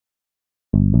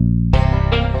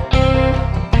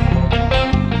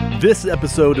This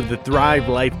episode of the Thrive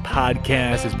Life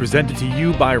podcast is presented to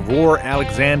you by Roar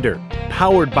Alexander,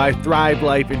 powered by Thrive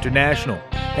Life International,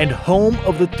 and home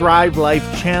of the Thrive Life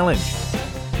Challenge.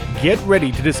 Get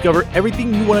ready to discover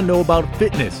everything you want to know about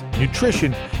fitness,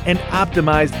 nutrition, and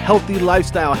optimized healthy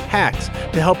lifestyle hacks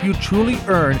to help you truly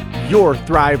earn your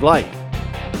Thrive Life.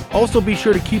 Also be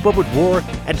sure to keep up with Roar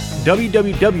at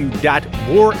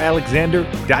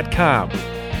www.roaralexander.com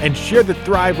and share the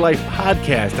Thrive Life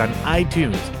podcast on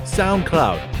iTunes,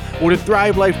 SoundCloud, or the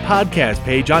Thrive Life podcast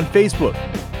page on Facebook.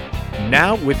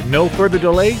 Now, with no further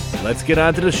delay, let's get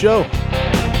on to the show.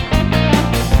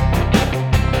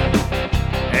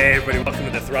 Hey everybody, welcome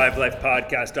to the Thrive Life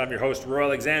podcast. I'm your host, Roar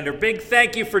Alexander. Big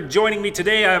thank you for joining me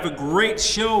today. I have a great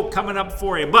show coming up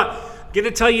for you, but I'm going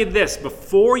to tell you this.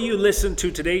 Before you listen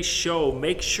to today's show,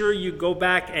 make sure you go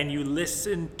back and you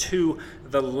listen to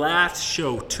the last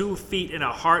show, 2 Feet in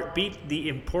a Heartbeat, the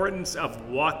importance of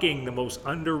walking, the most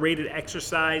underrated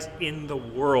exercise in the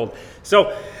world.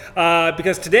 So,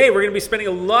 because today we're going to be spending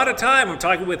a lot of time, I'm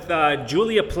talking with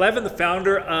Julia Plevin, the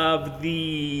founder of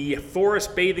the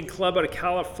Forest Bathing Club out of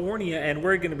California, and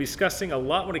we're going to be discussing a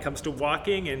lot when it comes to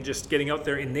walking and just getting out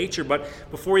there in nature. But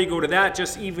before you go to that,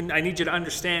 I need you to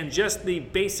understand just the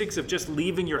basics of just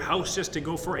leaving your house just to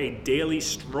go for a daily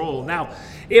stroll. Now,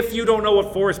 if you don't know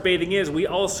what forest bathing is, we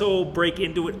also break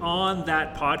into it on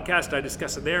that podcast. I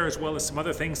discuss it there, as well as some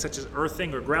other things such as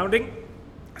earthing or grounding.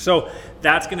 So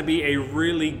that's going to be a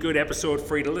really good episode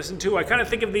for you to listen to. I kind of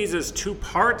think of these as 2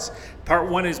 parts. Part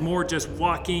 1 is more just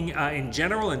walking in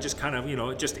general and just kind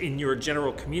of, just in your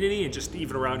general community and just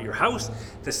even around your house.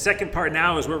 The second part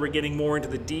now is where we're getting more into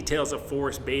the details of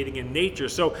forest bathing in nature.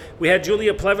 So we had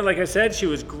Julia Plevin, like I said. She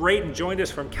was great and joined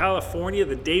us from California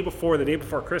the day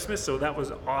before Christmas. So that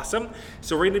was awesome.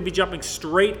 So we're going to be jumping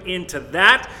straight into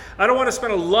that. I don't want to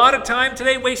spend a lot of time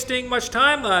today wasting much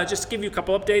time. Just to give you a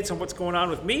couple updates on what's going on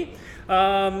with me.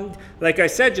 Like I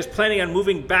said, just planning on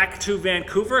moving back to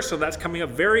Vancouver, so that's coming up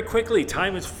very quickly.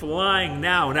 Time is flying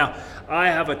now. Now, I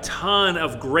have a ton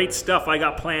of great stuff I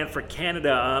got planned for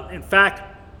Canada. In fact,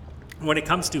 when it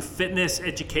comes to fitness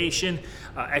education,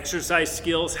 exercise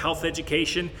skills, health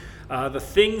education, the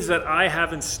things that I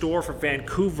have in store for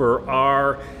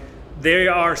Vancouver they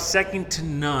are second to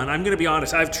none. I'm going to be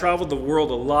honest, I've traveled the world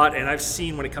a lot, and I've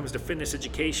seen when it comes to fitness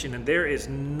education, and there is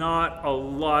not a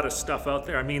lot of stuff out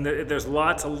there. I mean, there's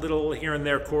lots of little here and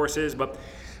there courses, but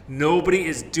nobody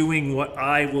is doing what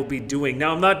I will be doing.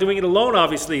 Now, I'm not doing it alone,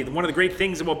 obviously. One of the great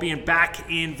things about being back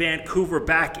in Vancouver,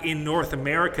 back in North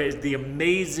America, is the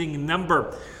amazing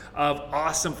number of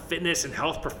awesome fitness and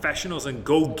health professionals and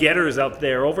go-getters out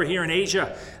there. Over here in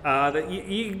Asia, I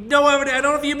don't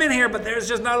know if you've been here, but there's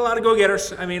just not a lot of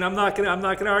go-getters. I mean, I'm not gonna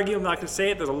argue. I'm not gonna say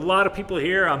it. There's a lot of people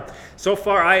here. So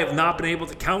far, I have not been able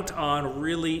to count on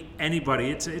really anybody.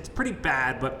 It's pretty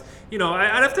bad, but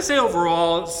I'd have to say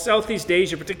overall, Southeast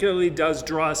Asia particularly does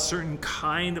draw a certain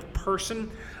kind of person.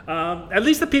 At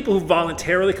least the people who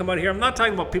voluntarily come out here. I'm not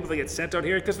talking about people that get sent out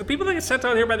here, because the people that get sent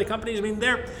out here by the companies, I mean,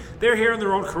 they're here in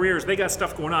their own careers. They got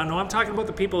stuff going on. No, I'm talking about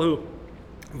the people who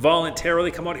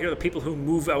voluntarily come out here, the people who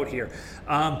move out here.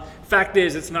 Fact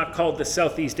is, it's not called the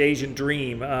Southeast Asian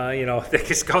dream.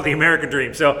 It's called the American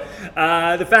dream. So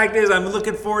the fact is, I'm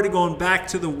looking forward to going back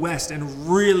to the West and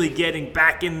really getting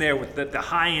back in there with the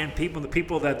high-end people,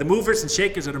 the movers and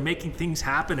shakers that are making things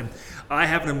happen. And I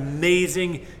have an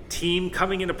amazing team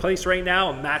coming into place right now,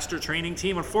 a master training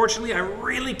team. Unfortunately, I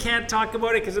really can't talk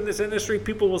about it because in this industry,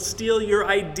 people will steal your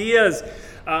ideas.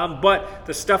 But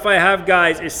the stuff I have,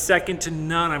 guys, is second to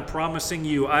none. I'm promising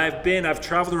you. I've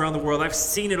traveled around the world. I've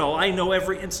seen it all. I know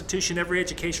every institution, every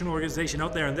educational organization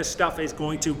out there, and this stuff is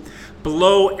going to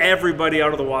blow everybody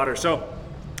out of the water. So,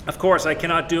 of course, I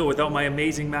cannot do it without my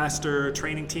amazing master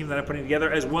training team that I'm putting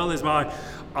together, as well as my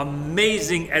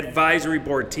amazing advisory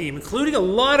board team, including a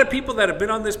lot of people that have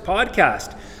been on this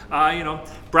podcast.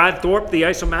 Brad Thorpe, the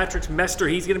Isomatrix Mester,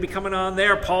 he's going to be coming on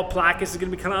there. Paul Plakis is going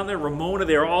to be coming on there. Ramona,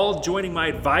 they're all joining my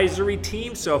advisory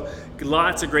team. So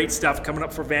lots of great stuff coming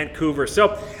up for Vancouver.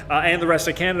 So, and the rest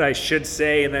of Canada, I should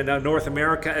say, and then North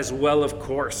America as well, of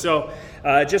course. So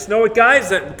just know it,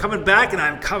 guys, that I'm coming back, and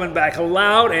I'm coming back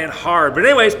loud and hard. But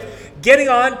anyways, getting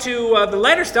on to the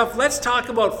lighter stuff, let's talk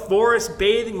about forest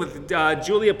bathing with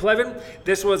Julia Plevin.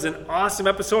 This was an awesome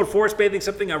episode. Forest bathing,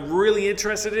 something I'm really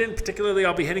interested in. Particularly,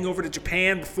 I'll be heading over to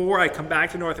Japan before I come back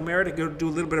to North America to go do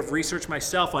a little bit of research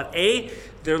myself on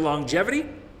their longevity,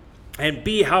 and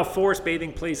B, how forest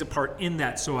bathing plays a part in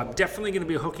that. So I'm definitely going to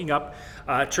be hooking up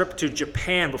a trip to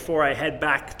Japan before I head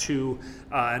back to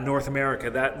North America.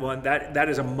 That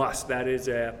is a must. That is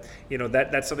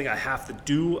that's something I have to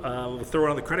do. We'll throw it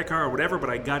on the credit card or whatever, but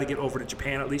I got to get over to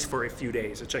Japan at least for a few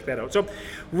days. So check that out. So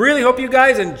really hope you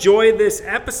guys enjoyed this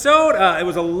episode. It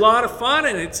was a lot of fun,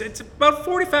 and it's about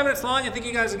 45 minutes long. I think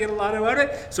you guys will get a lot out of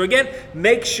it. So again,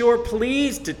 make sure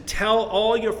please to tell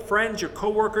all your friends, your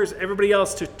coworkers, everybody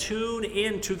else to tune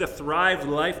in to the Thrive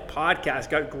Life podcast.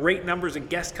 Got great numbers and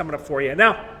guests coming up for you.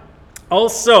 Now,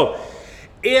 also,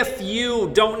 if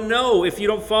you don't know, if you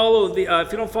don't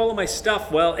follow my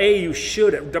stuff, well, you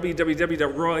should at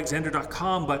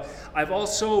www.royalexander.com. But I've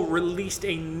also released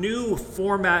a new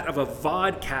format of a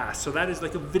vodcast. So that is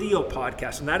like a video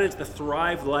podcast, and that is the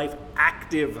Thrive Life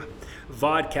Active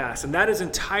vodcast, and that is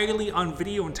entirely on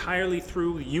video, entirely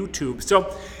through YouTube.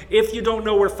 So if you don't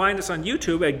know where to find us on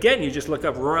YouTube, again, you just look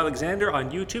up Roy Alexander on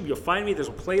YouTube. You'll find me. There's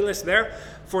a playlist there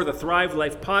for the Thrive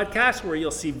Life podcast where you'll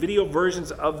see video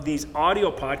versions of these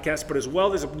audio podcasts, but as well,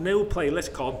 there's a new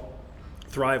playlist called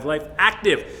Thrive Life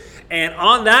Active. And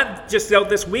on that, just out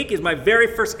this week, is my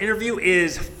very first interview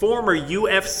is former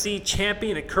UFC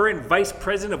champion and current vice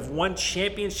president of One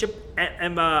Championship,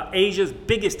 Asia's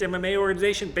biggest MMA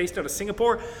organization based out of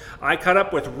Singapore. I caught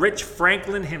up with Rich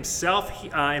Franklin himself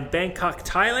in Bangkok,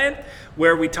 Thailand,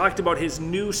 where we talked about his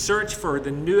new search for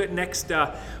the next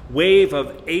wave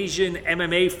of Asian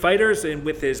MMA fighters, and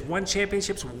with his One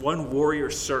Championships, One Warrior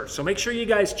search. So make sure you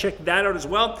guys check that out as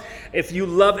well. If you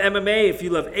love MMA, if you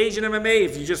love Asian MMA,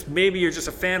 if maybe you're just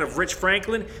a fan of Rich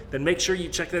Franklin, then make sure you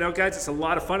check that out, guys. It's a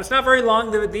lot of fun. It's not very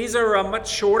long. These are much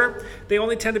shorter. They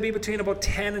only tend to be between about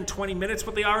 10 and 20 minutes.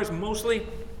 What they are is mostly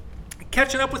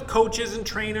catching up with coaches and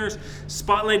trainers,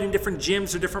 spotlighting different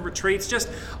gyms or different retreats, just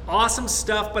awesome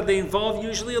stuff, but they involve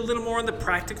usually a little more on the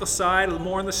practical side, a little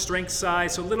more on the strength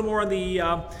side, so a little more on the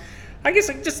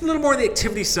just a little more on the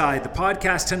activity side. The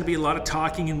podcasts tend to be a lot of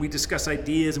talking, and we discuss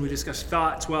ideas and we discuss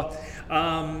thoughts. Well,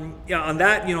 on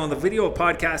that, on the video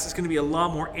podcast, it's going to be a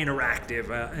lot more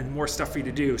interactive and more stuff for you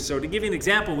to do. So to give you an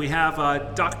example, we have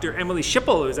Dr. Emily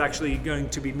Schippel, who is actually going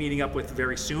to be meeting up with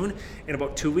very soon. In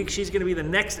about 2 weeks, she's going to be the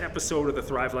next episode of the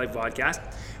Thrive Life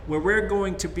podcast, where we're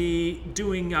going to be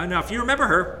doing, now if you remember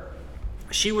her,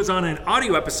 she was on an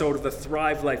audio episode of the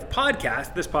Thrive Life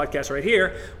podcast, this podcast right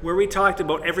here, where we talked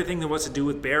about everything that was to do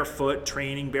with barefoot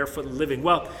training, barefoot living.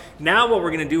 Well, now what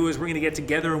we're going to do is we're going to get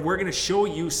together and we're going to show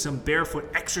you some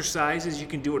barefoot exercises you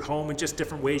can do at home, and just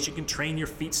different ways you can train your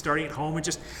feet starting at home, and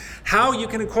just how you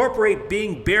can incorporate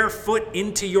being barefoot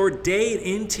into your day,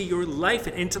 into your life,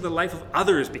 and into the life of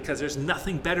others, because there's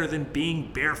nothing better than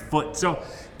being barefoot. So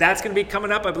that's going to be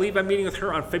coming up. I believe I'm meeting with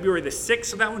her on February the 6th,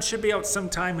 so that one should be out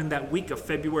sometime in that week of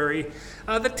February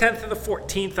the 10th or the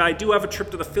 14th. I do have a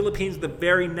trip to the Philippines the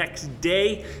very next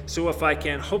day, so if I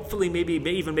can hopefully maybe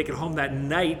even make it home that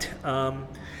night, and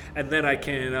then I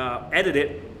can edit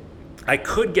it, I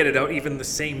could get it out even the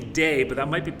same day, but that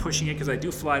might be pushing it because I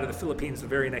do fly to the Philippines the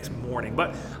very next morning.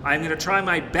 But I'm going to try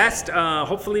my best.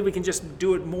 Hopefully we can just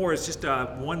do it more as just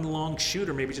one long shoot,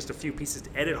 or maybe just a few pieces to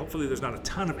edit. Hopefully there's not a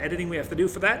ton of editing we have to do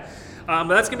for that. But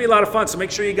that's going to be a lot of fun. So make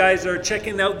sure you guys are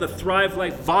checking out the Thrive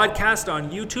Life vodcast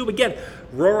on YouTube. Again,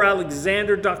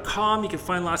 RoarAlexander.com. You can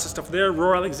find lots of stuff there.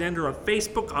 Roar Alexander on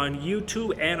Facebook, on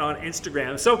YouTube, and on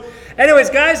Instagram. So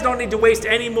anyways, guys, don't need to waste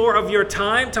any more of your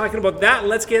time talking about that.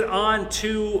 Let's get on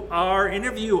to our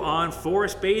interview on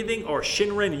forest bathing, or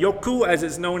Shinrin-yoku as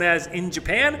it's known as in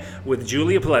Japan, with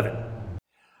Julia Plevin.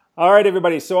 All right,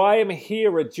 everybody. So I am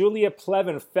here with Julia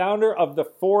Plevin, founder of the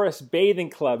Forest Bathing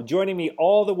Club, joining me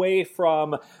all the way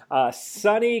from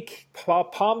sunny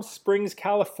Palm Springs,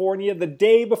 California, the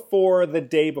day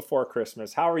before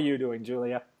Christmas. How are you doing,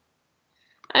 Julia?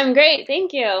 I'm great,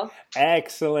 thank you.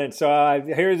 Excellent. So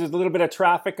here's a little bit of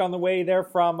traffic on the way there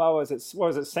from, was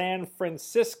it San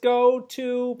Francisco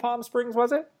to Palm Springs,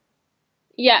 was it?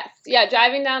 Yes,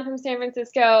 driving down from San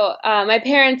Francisco. My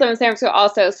parents live in San Francisco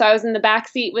also, so I was in the back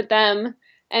seat with them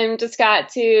and just got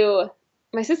to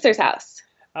my sister's house.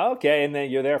 Okay, and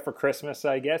then you're there for Christmas,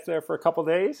 I guess, there for a couple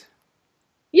days?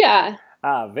 Yeah.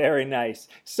 Very nice.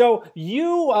 So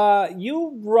you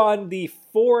run the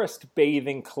Forest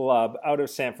Bathing Club out of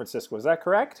San Francisco, is that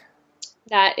correct?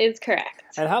 That is correct.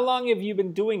 And how long have you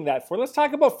been doing that for? Let's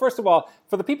talk about, first of all,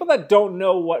 for the people that don't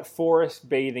know what forest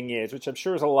bathing is, which I'm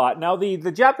sure is a lot. Now, the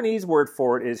Japanese word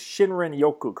for it is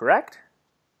Shinrin-yoku, correct?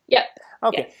 Yep.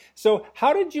 Okay, yes. So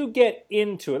how did you get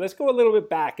into it? Let's go a little bit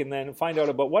back and then find out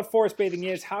about what forest bathing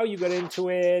is, how you got into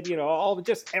it,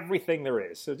 just everything there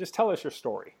is. So just tell us your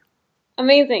story.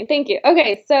 Amazing. Thank you.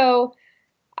 Okay, so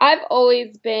I've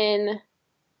always been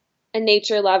a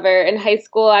nature lover. In high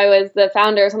school, I was the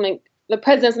founder of the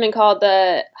president of something called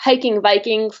the Hiking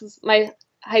Vikings. My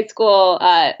high school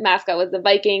mascot was the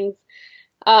Vikings.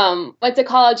 Went to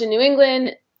college in New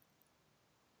England,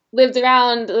 lived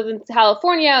in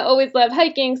California, always loved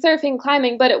hiking, surfing,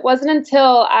 climbing, but it wasn't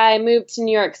until I moved to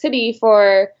New York City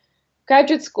for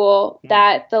graduate school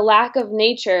that the lack of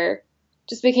nature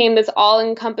just became this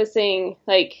all-encompassing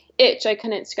itch I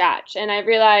couldn't scratch. And I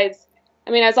realized,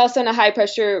 I was also in a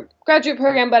high-pressure graduate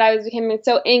program, but I was becoming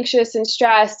so anxious and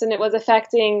stressed, and it was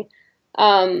affecting,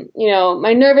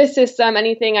 my nervous system.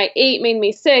 Anything I ate made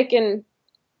me sick. And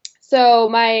so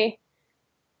my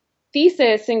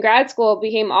thesis in grad school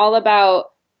became all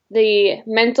about the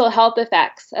mental health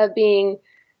effects of being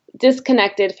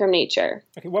disconnected from nature.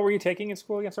 Okay, what were you taking in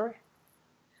school again? Sorry.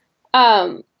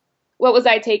 What was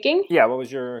I taking? Yeah, what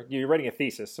was you're writing a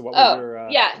thesis. So what was your?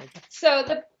 So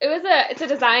it's a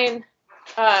design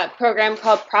program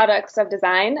called Products of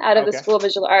Design out of the School of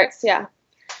Visual Arts. Yeah.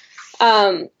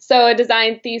 So a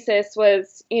design thesis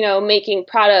was, making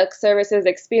products, services,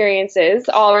 experiences,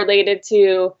 all related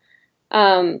to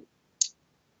how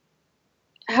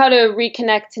to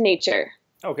reconnect to nature.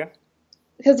 Okay.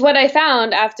 Because what I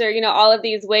found after, all of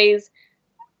these ways,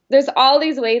 there's all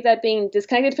these ways that being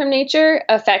disconnected from nature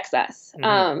affects us.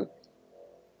 Mm-hmm.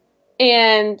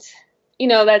 And,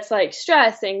 that's like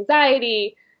stress,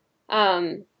 anxiety,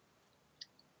 high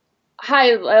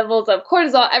levels of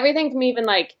cortisol, everything from even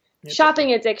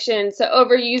shopping addiction to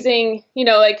overusing,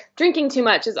 drinking too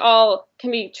much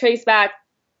can be traced back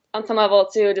on some level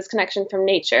to a disconnection from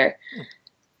nature.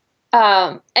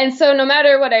 And so no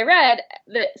matter what I read,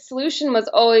 the solution was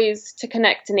always to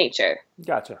connect to nature.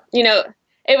 Gotcha.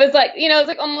 It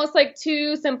was almost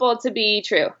too simple to be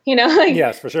true,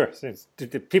 Yes, for sure.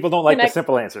 People don't like the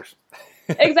simple answers.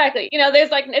 Exactly. There's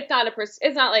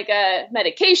it's not like a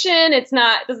medication. It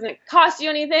doesn't cost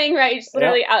you anything, right? It's just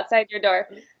literally outside your door.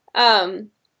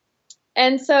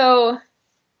 And so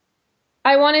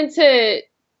I wanted to,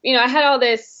 I had all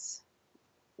this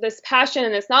passion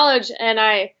and this knowledge,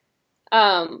 and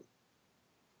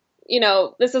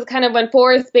this is kind of when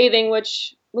forest bathing,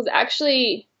 which was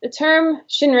actually the term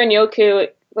Shinrin-yoku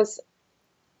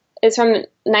is from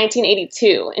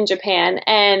 1982 in Japan,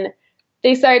 and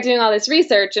they started doing all this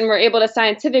research and were able to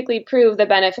scientifically prove the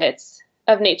benefits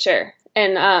of nature.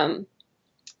 And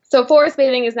so forest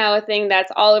bathing is now a thing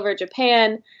that's all over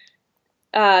Japan.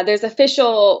 There's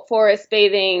official forest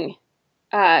bathing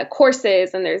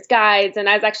courses, and there's guides. And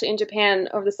I was actually in Japan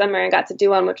over the summer and got to do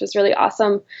one, which was really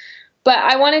awesome. But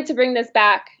I wanted to bring this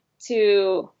back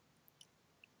to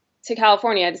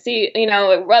California to see,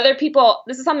 whether people,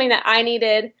 this is something that I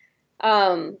needed,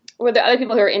 were there other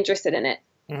people who were interested in it.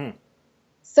 Mm-hmm.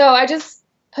 So I just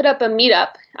put up a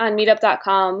meetup on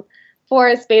meetup.com,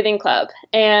 Forest Bathing Club,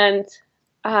 and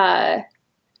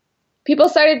people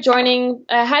started joining.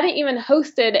 I hadn't even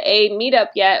hosted a meetup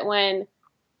yet when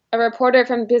a reporter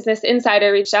from Business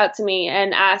Insider reached out to me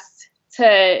and asked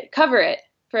to cover it,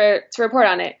 to report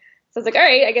on it. So I was like, all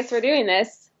right, I guess we're doing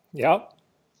this. Yep.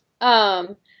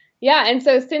 Yeah, and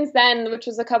so since then, which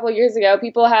was a couple of years ago,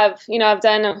 people have, I've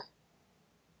done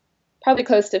probably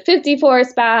close to 50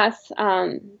 forest baths,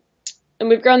 and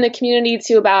we've grown the community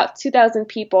to about 2,000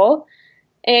 people.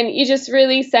 And you just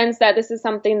really sense that this is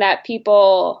something that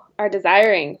people are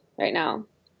desiring right now.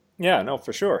 Yeah, no,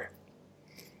 for sure.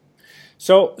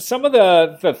 So some of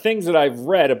the things that I've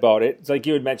read about it, like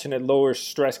you had mentioned, it lowers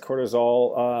stress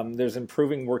cortisol. There's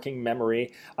improving working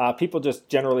memory. People just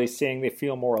generally saying they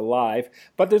feel more alive.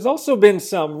 But there's also been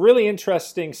some really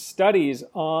interesting studies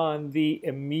on the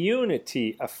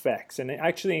immunity effects and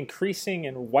actually increasing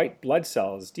in white blood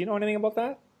cells. Do you know anything about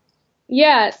that?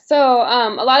 Yeah, so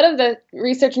a lot of the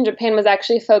research in Japan was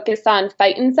actually focused on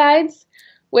phytoncides,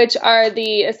 which are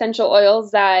the essential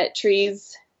oils that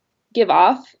trees give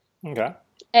off. Okay.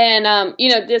 And,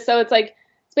 so it's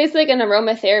basically like an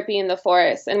aromatherapy in the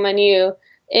forest. And when you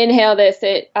inhale this,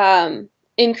 it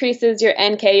increases your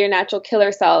NK, your natural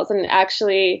killer cells, and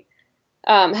actually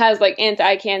has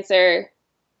anti-cancer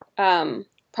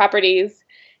properties,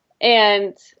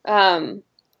 and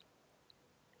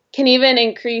can even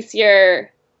increase your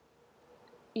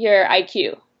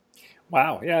IQ.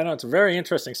 Wow. Yeah, no, it's very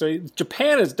interesting. So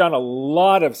Japan has done a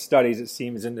lot of studies, it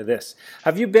seems, into this.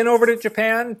 Have you been over to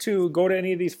Japan to go to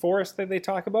any of these forests that they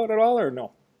talk about at all, or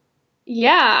no?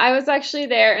 Yeah, I was actually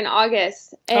there in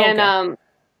August and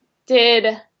did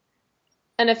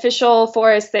an official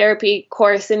forest therapy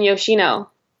course in Yoshino.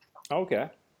 Okay.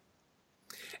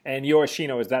 And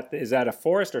Yoshino, is that a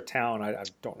forest or town? I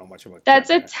don't know much about that. That's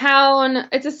a town.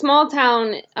 It's a small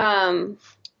town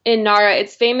in Nara,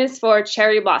 it's famous for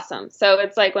cherry blossom. So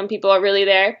it's like when people are really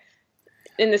there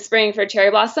in the spring for cherry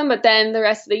blossom, but then the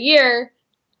rest of the year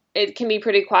it can be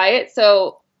pretty quiet.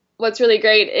 So what's really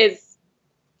great is,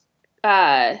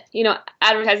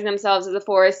 advertising themselves as a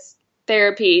forest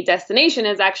therapy destination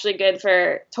is actually good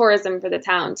for tourism for the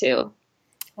town too.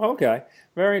 Okay,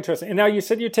 very interesting. And now you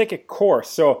said you take a course.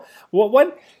 So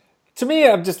what to me,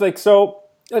 I'm just like, so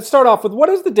let's start off with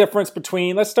what's the difference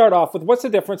between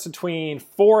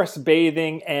forest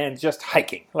bathing and just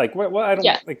hiking? Like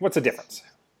what's the difference?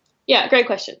 Yeah, great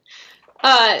question.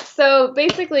 So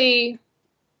basically,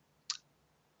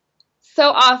 so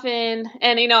often,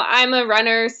 and I'm a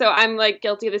runner, so I'm like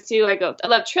guilty of this too. I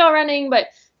love trail running, but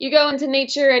you go into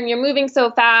nature and you're moving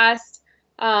so fast,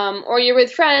 or you're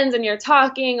with friends and you're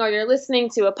talking, or you're listening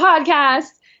to a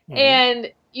podcast,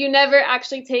 and you never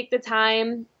actually take the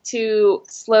time to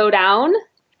slow down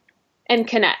and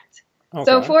connect. Okay.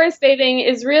 So forest bathing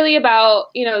is really about,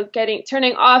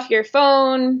 turning off your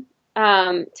phone,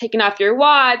 taking off your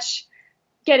watch,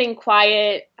 getting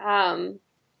quiet,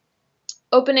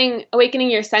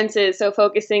 awakening your senses. So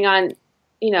focusing on,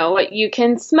 what you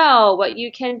can smell, what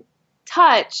you can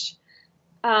touch.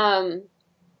 And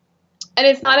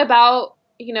it's not about,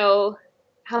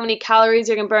 how many calories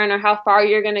you're going to burn or how far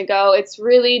you're going to go. It's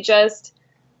really just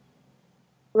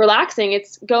relaxing.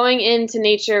 It's going into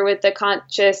nature with the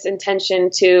conscious intention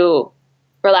to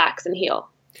relax and heal.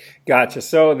 Gotcha.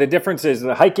 So the difference is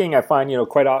the hiking, I find,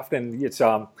 quite often it's,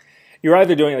 you're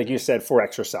either doing, like you said, for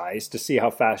exercise to see how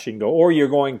fast you can go, or you're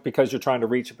going because you're trying to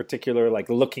reach a particular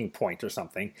looking point or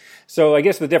something. So I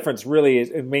guess the difference really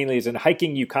is mainly in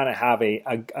hiking, you kind of have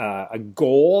a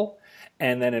goal.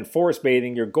 And then in forest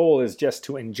bathing, your goal is just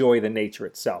to enjoy the nature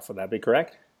itself. Would that be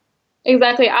correct?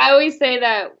 Exactly. I always say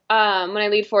that when I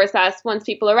lead forest paths, once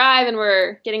people arrive and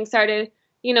we're getting started,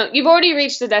 you've already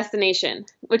reached the destination,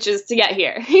 which is to get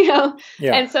here, Yeah.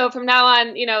 And so from now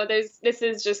on, this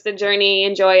is just a journey.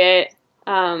 Enjoy it.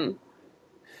 Yeah,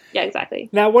 exactly.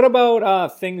 Now, what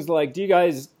about things like, do you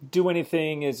guys do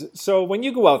anything? So when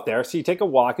you go out there, so you take a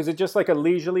walk, is it just like a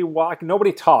leisurely walk?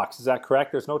 Nobody talks. Is that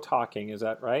correct? There's no talking. Is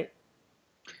that right?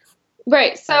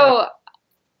 Right. So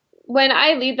when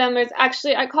I lead them, there's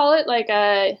actually, I call it like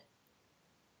a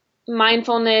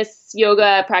mindfulness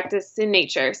yoga practice in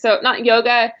nature. So not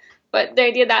yoga, but the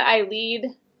idea that I lead,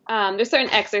 there's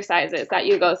certain exercises that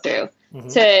you go through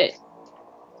to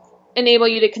enable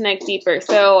you to connect deeper.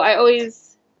 So I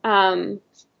always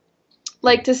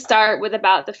like to start with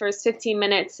about the first 15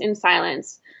 minutes in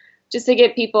silence, just to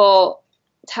give people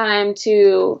time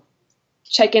to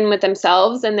check in with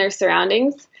themselves and their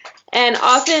surroundings. And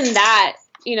often that,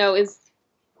 is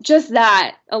just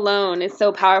that alone is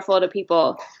so powerful to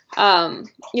people.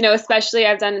 Especially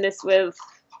I've done this with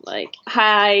like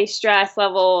high stress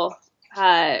level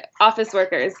office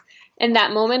workers, and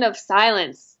that moment of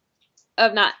silence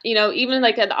of not, even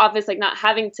like at the office, like not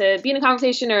having to be in a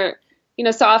conversation or,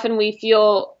 so often we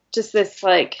feel just this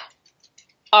like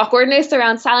awkwardness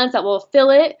around silence that will fill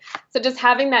it. So just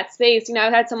having that space,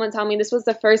 I've had someone tell me this was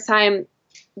the first time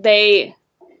they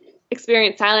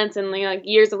experienced silence in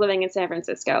years of living in San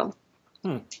Francisco.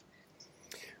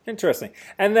 Interesting.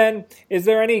 And then is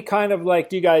there any kind of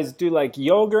do you guys do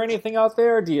yoga or anything out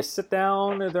there? Do you sit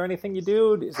down? Is there anything you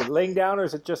do? Is it laying down or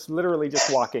is it just literally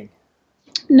just walking?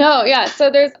 No, yeah. So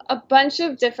there's a bunch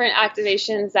of different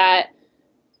activations that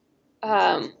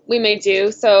we may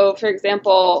do. So for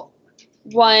example,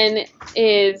 one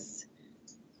is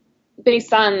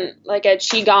based on like a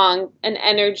qigong, an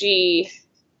energy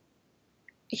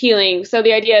healing. So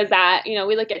the idea is that,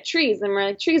 we look at trees and we're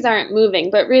like, trees aren't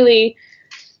moving, but really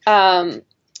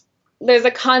there's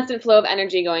a constant flow of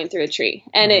energy going through a tree,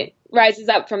 and it rises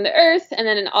up from the earth, and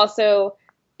then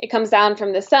it comes down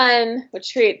from the sun,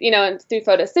 which creates, through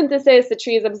photosynthesis, the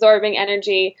tree is absorbing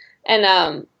energy.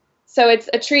 And so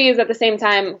a tree is at the same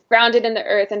time grounded in the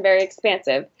earth and very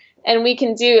expansive. And we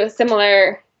can do a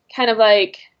similar kind of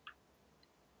like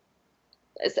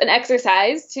an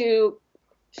exercise to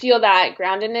feel that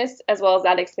groundedness as well as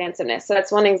that expansiveness. So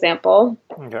that's one example.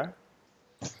 Okay.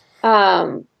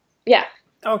 Yeah.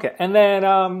 Okay. And then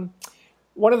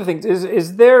one of the things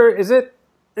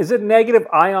is it negative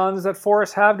ions that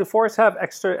forests have? Do forests have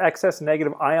excess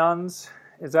negative ions?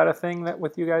 Is that a thing that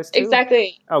with you guys too?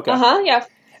 Exactly. Okay.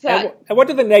 Yeah. And what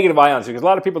do the negative ions do? Because a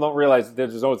lot of people don't realize that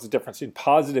there's always a difference between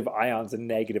positive ions and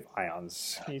negative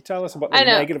ions. Can you tell us about the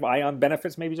negative ion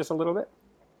benefits maybe just a little bit?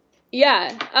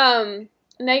 Yeah.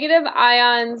 Negative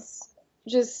ions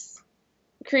just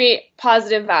create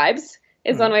positive vibes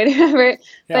is one way to remember it.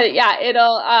 Yeah. But yeah,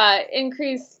 it'll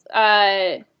increase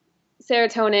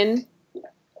serotonin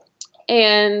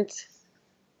and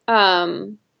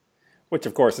Which,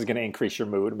 of course, is going to increase your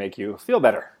mood and make you feel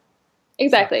better.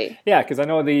 Exactly. Yeah, because I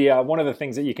know one of the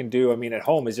things that you can do, I mean, at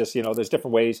home is just, there's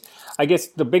different ways. I guess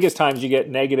the biggest times you get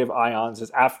negative ions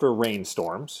is after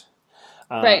rainstorms.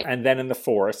 Right. And then in the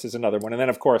forest is another one. And then,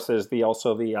 of course, there's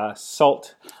also the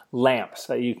salt lamps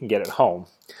that you can get at home.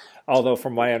 Although,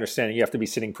 from my understanding, you have to be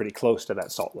sitting pretty close to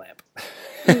that salt lamp.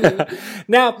 Mm-hmm.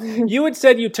 Now, you had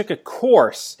said you took a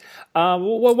course.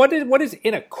 What is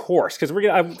in a course?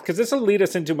 Because this will lead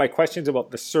us into my questions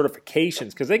about the certifications,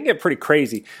 because they can get pretty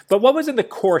crazy. But what was in the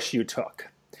course you took?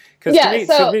 Because to me,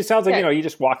 it sounds like you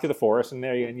just walk through the forest and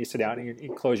you sit down and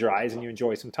you close your eyes and you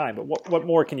enjoy some time. But what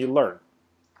more can you learn?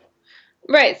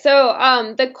 Right.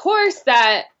 So the course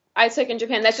that I took in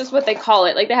Japan, that's just what they call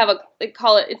it. Like they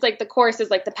call it, it's like the course is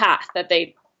like the path that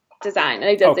they design and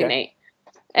they designate. Okay.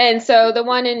 And so the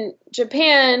one in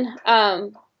Japan,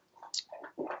 the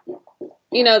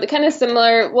kind of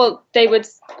similar, well,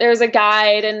 there's a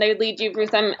guide and they lead you through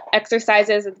some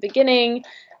exercises at the beginning,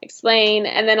 explain,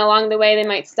 and then along the way they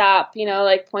might stop,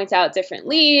 like point out different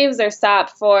leaves or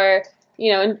stop for,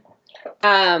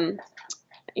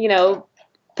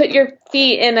 put your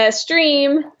feet in a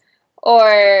stream,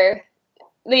 or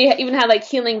they even had like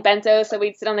healing bento. So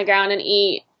we'd sit on the ground and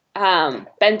eat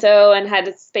bento and had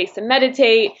a space to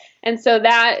meditate. And so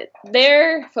that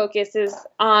their focus is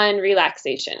on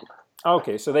relaxation.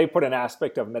 Okay, so they put an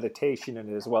aspect of meditation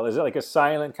in it as well. Is it like a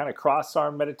silent kind of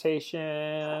cross-arm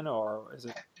meditation, or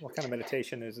what kind of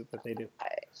meditation is it that they do?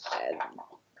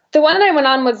 The one I went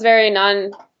on was very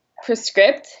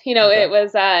non-prescript. Okay. It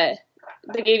was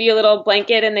they gave you a little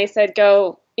blanket and they said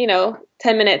go,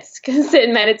 10 minutes, sit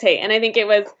and meditate. And I think it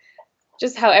was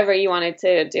just however you wanted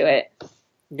to do it.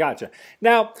 Gotcha.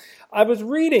 Now, I was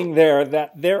reading there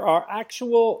that there are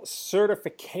actual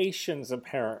certifications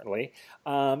apparently,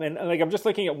 and like I'm just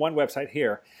looking at one website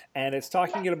here, and it's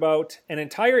talking about an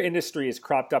entire industry is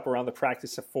cropped up around the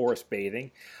practice of forest bathing.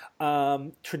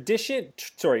 Tuition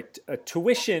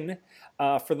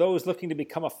for those looking to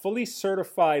become a fully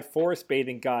certified forest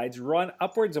bathing guides run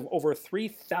upwards of over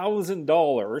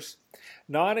 $3,000,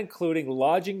 not including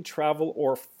lodging, travel,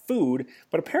 or food.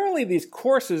 But apparently these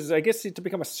courses, I guess to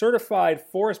become a certified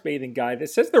forest bathing guide, it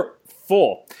says they're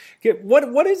full.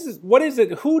 What is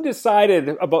it? Who decided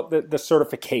about the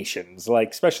certifications,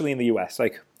 like especially in the US?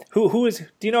 Like do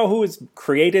you know who has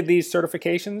created these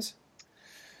certifications?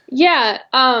 Yeah,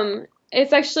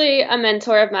 it's actually a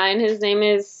mentor of mine. His name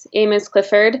is Amos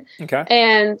Clifford. Okay.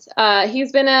 And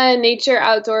he's been a nature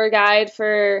outdoor guide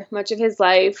for much of his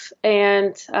life.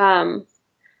 And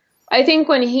I think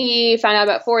when he found out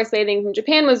about forest bathing from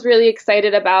Japan, was really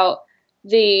excited about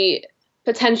the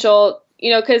potential,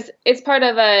 because it's part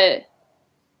of their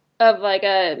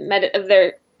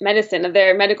medicine, of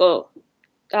their medical.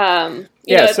 So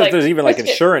there's even like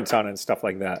insurance on it and stuff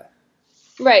like that.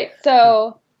 Right.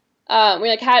 So.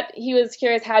 He was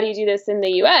curious, how do you do this in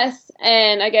the U.S.?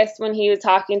 And I guess when he was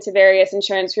talking to various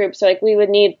insurance groups, we would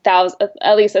need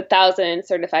at least 1,000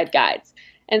 certified guides.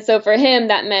 And so for him,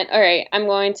 that meant, all right, I'm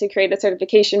going to create a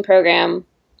certification program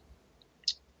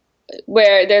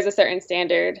where there's a certain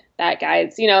standard that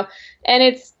guides, and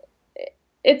it's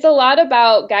a lot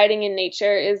about guiding in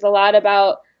nature, is a lot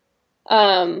about,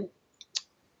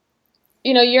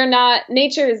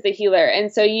 nature is the healer.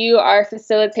 And so you are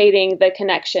facilitating the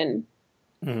connection.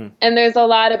 Mm-hmm. And there's a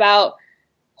lot about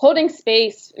holding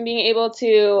space and being able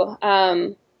to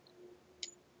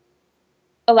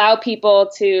allow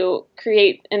people to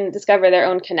create and discover their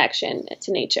own connection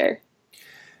to nature.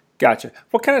 Gotcha.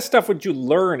 What kind of stuff would you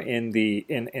learn in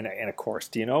a course?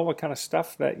 Do you know what kind of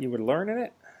stuff that you would learn in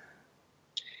it?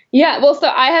 Yeah, well, so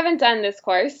I haven't done this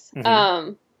course.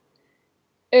 Mm-hmm.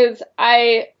 Because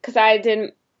I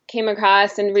came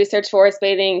across and researched forest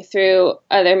bathing through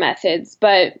other methods,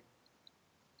 but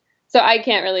so I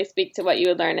can't really speak to what you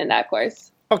would learn in that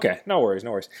course. Okay, no worries.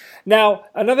 Now,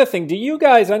 another thing, do you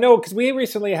guys, I know, because we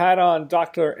recently had on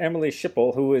Dr. Emily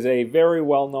Schippel, who is a very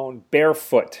well-known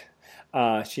barefoot.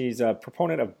 She's a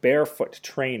proponent of barefoot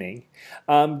training.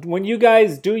 When you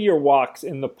guys do your walks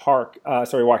in the park,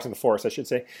 walks in the forest, I should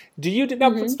say, do you, now,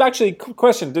 mm-hmm. Actually,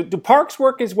 question, do parks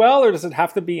work as well, or does it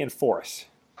have to be in forests?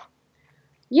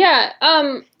 Yeah,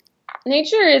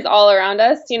 nature is all around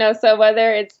us, so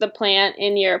whether it's the plant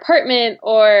in your apartment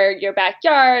or your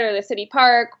backyard or the city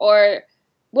park or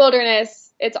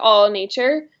wilderness, it's all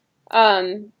nature.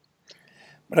 But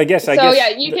I guess. Yeah,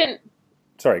 you can.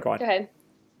 Sorry, go on. Go ahead.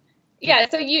 Yeah,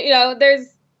 so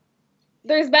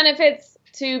there's benefits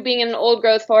to being in an old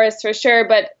growth forest for sure,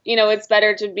 but it's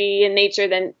better to be in nature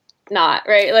than not,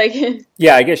 right? Like,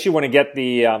 yeah, I guess you want to get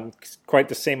the quite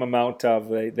the same amount of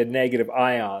the negative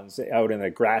ions out in a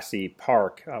grassy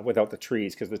park without the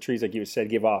trees, because the trees, like you said,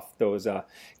 give off those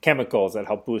chemicals that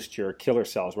help boost your killer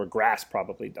cells, where grass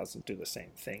probably doesn't do the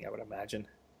same thing, I would imagine.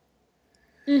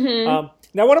 Now,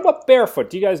 what about barefoot?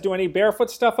 Do you guys do any barefoot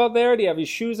stuff out there? Do you have your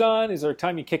shoes on? Is there a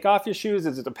time you kick off your shoes?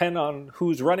 Does it depend on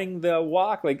who's running the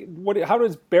walk? Like, how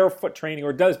does barefoot training,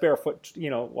 or does barefoot,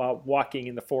 while walking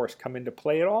in the forest, come into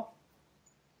play at all?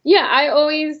 Yeah,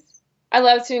 I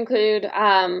love to include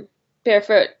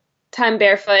barefoot,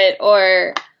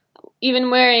 or even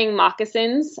wearing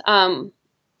moccasins,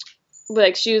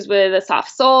 like shoes with a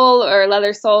soft sole or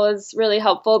leather sole is really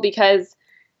helpful, because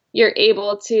you're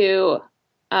able to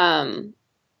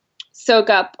soak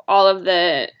up all of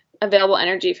the available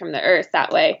energy from the earth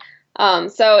that way.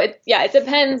 So it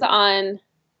depends on,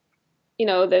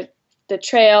 the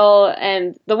trail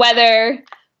and the weather,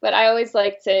 but I always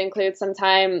like to include some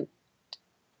time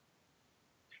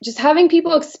just having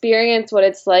people experience what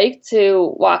it's like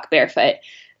to walk barefoot.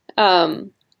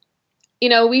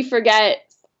 We forget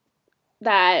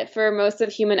that for most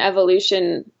of human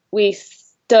evolution, we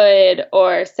stood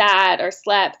or sat or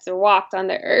slept or walked on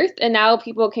the earth. And now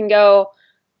people can go,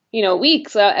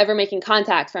 weeks without ever making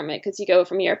contact from it, because you go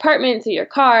from your apartment to your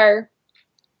car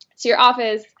to your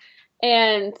office.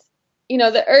 And,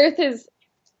 the earth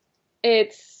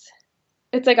it's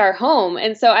like our home.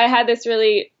 And so I had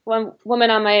one woman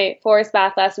on my forest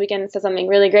bath last weekend said something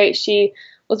really great. She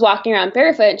was walking around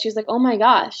barefoot and she was like, oh my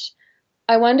gosh,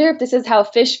 I wonder if this is how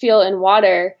fish feel in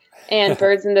water and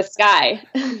birds in the sky.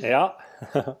 Yeah.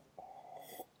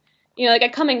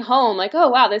 Like coming home, like, oh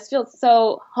wow, this feels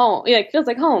so home. It feels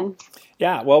like home.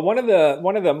 Yeah, well, one of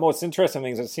the most interesting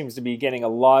things that seems to be getting a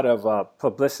lot of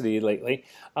publicity lately.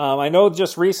 I know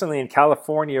just recently in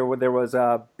California, where there was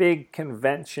a big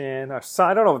convention, or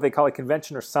I don't know if they call it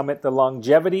convention or summit, the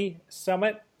Longevity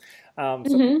Summit.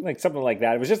 Something like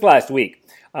that. It was just last week,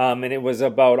 and it was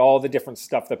about all the different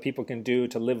stuff that people can do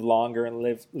to live longer and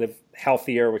live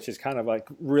healthier, which is kind of like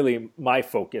really my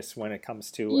focus when it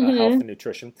comes to health and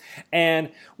nutrition.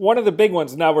 And one of the big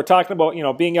ones, now we're talking about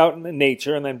being out in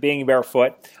nature and then being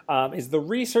barefoot, is the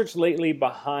research lately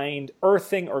behind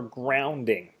earthing or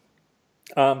grounding.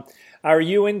 Are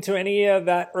you into any of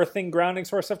that earthing, grounding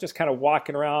sort of stuff? Just kind of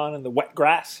walking around in the wet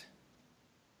grass?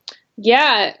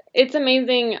 Yeah, it's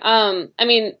amazing.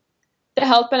 The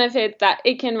health benefits that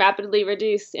it can rapidly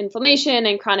reduce inflammation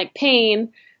and chronic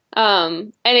pain,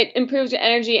 and it improves your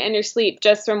energy and your sleep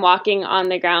just from walking on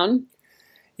the ground.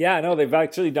 Yeah, I know they've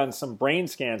actually done some brain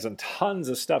scans and tons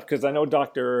of stuff, because I know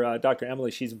Dr. Emily,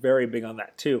 she's very big on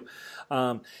that too.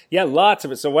 Yeah, lots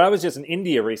of it. So when I was just in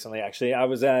India recently, actually, I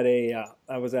was at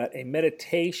a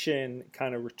meditation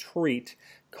kind of retreat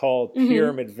called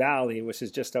Pyramid Valley, which is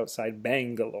just outside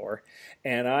Bangalore.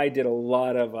 And I did a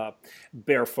lot of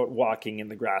barefoot walking in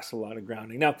the grass, a lot of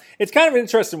grounding. Now, it's kind of an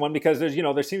interesting one, because there's,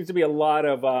 there seems to be a lot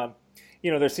of,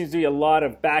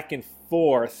 back and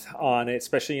forth on it,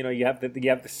 especially, you have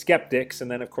the skeptics,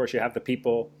 and then of course you have the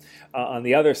people on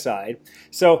the other side.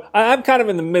 So I'm kind of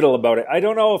in the middle about it. I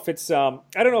don't know if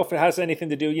it has anything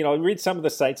to do, read some of the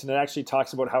sites, and it actually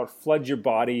talks about how it floods your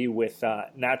body with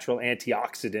natural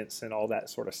antioxidants and all that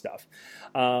sort of stuff.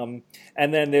 And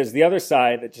then there's the other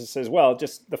side that just says, well,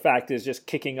 just the fact is, just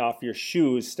kicking off your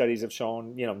shoes, studies have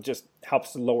shown, just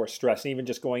helps to lower stress. And even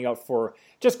just going out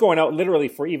literally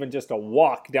for even just a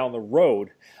walk down the road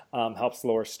helps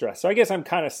lower stress. So I guess I'm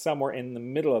kind of somewhere in the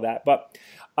middle of that. But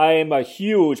I am a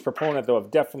huge proponent, though, of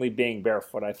definitely being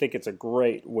barefoot. I think it's a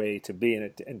great way to be in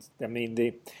it. And I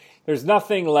mean, there's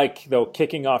nothing like, though,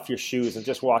 kicking off your shoes and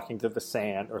just walking through the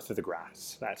sand or through the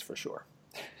grass. That's for sure.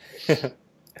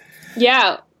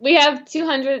 Yeah, we have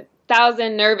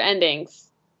 200,000 nerve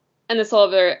endings in the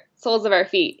soles of our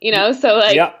feet. So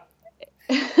like. Yeah.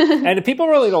 And people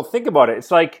really don't think about it.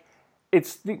 It's like,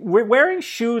 we're wearing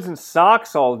shoes and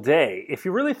socks all day. If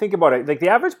you really think about it, like the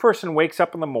average person wakes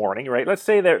up in the morning, right? Let's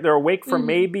say they're awake for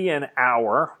maybe an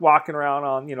hour, walking around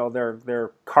on,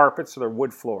 their carpets or their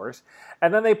wood floors.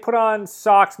 And then they put on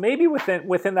socks, maybe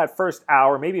within that first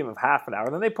hour, maybe even half an hour.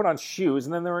 Then they put on shoes,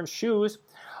 and then they're in shoes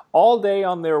all day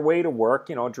on their way to work,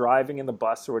 driving in the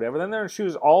bus or whatever. Then they're in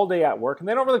shoes all day at work, and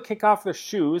they don't really kick off their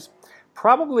shoes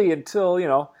probably until,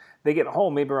 they get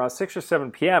home maybe around 6 or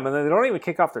 7 p.m. and then they don't even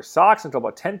kick off their socks until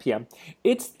about 10 p.m.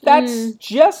 That's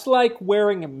just like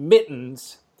wearing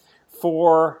mittens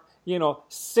for,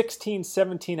 16,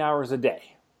 17 hours a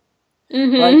day.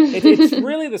 Like it's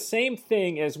really the same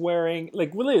thing as wearing,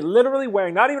 like really literally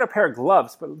wearing not even a pair of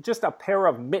gloves, but just a pair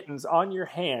of mittens on your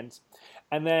hands.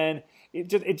 And then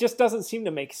it just doesn't seem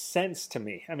to make sense to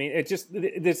me. I mean,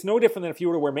 it's no different than if you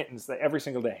were to wear mittens every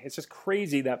single day. It's just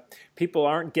crazy that people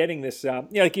aren't getting this.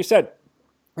 Like you said,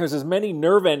 there's as many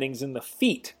nerve endings in the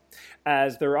feet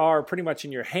as there are pretty much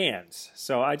in your hands.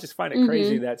 So I just find it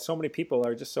crazy that so many people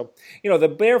are just so, the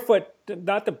barefoot,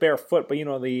 not the barefoot, but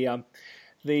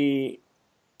the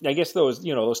I guess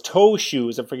those toe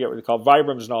shoes, I forget what they're called,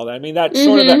 Vibrams and all that. I mean, that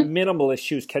sort of that minimalist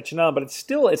shoes catching on, but it's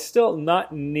still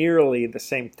not nearly the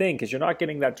same thing because you're not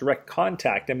getting that direct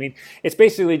contact. I mean, it's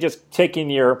basically just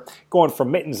going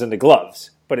from mittens into gloves,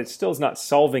 but it still is not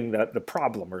solving the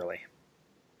problem really.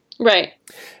 Right.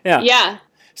 Yeah. Yeah.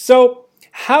 So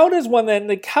how does one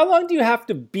then, how long do you have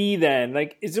to be then?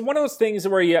 Is it one of those things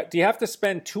where do you have to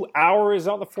spend 2 hours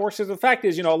on the forest? Because the fact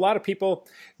is, a lot of people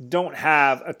don't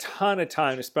have a ton of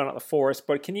time to spend on the forest,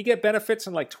 but can you get benefits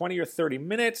in 20 or 30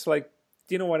 minutes? Do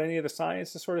you know what any of the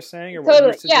science is sort of saying? Or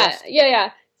totally. What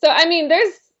Yeah. So, I mean,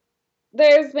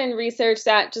 there's been research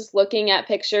that just looking at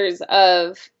pictures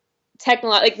of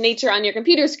nature on your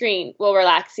computer screen will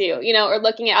relax you, or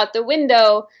looking out the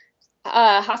window.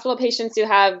 Hospital patients who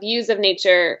have views of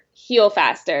nature heal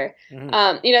faster.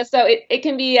 So it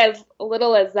can be as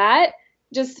little as that.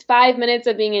 Just 5 minutes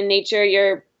of being in nature,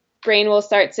 your brain will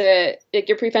start to,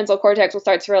 your prefrontal cortex will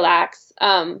start to relax.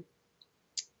 Some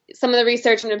of the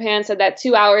research from Japan said that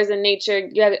 2 hours in nature,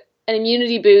 you have an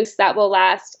immunity boost that will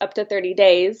last up to 30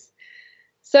 days.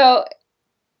 So,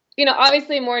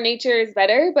 obviously more nature is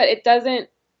better, but it doesn't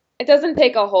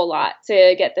take a whole lot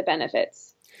to get the benefits.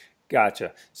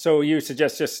 Gotcha. So you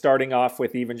suggest just starting off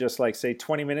with even just say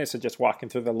 20 minutes of just walking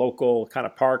through the local kind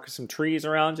of park with some trees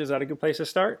around. Is that a good place to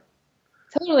start?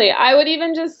 Totally. I would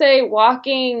even just say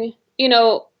walking,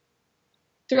 through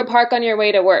a park on your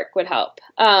way to work would help.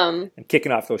 And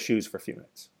kicking off those shoes for a few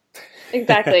minutes.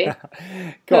 Exactly.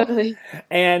 Cool. Totally.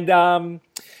 And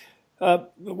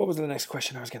what was the next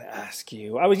question I was going to ask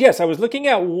you? I was looking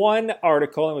at one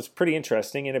article, and it was pretty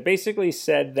interesting, and it basically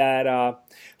said that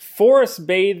forest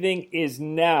bathing is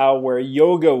now where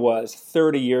yoga was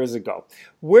 30 years ago.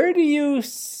 How do you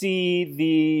see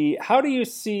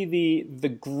the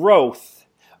growth,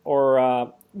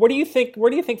 or where do you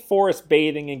think forest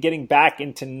bathing and getting back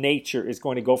into nature is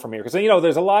going to go from here? Because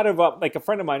there's a lot of a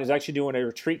friend of mine is actually doing a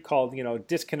retreat called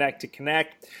Disconnect to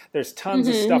Connect. There's tons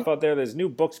of stuff out there. There's new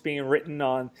books being written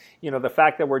on the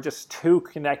fact that we're just too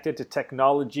connected to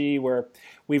technology, where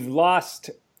we've lost.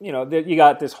 You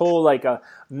got this whole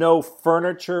no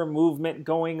furniture movement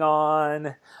going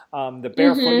on. The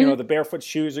barefoot, the barefoot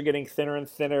shoes are getting thinner and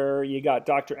thinner. You got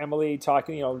Dr. Emily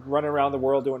talking, running around the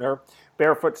world doing her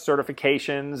barefoot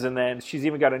certifications, and then she's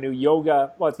even got a new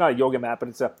yoga. Well, it's not a yoga mat, but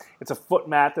it's a foot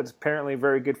mat that's apparently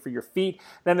very good for your feet.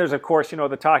 Then there's of course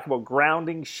the talk about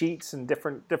grounding sheets and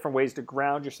different ways to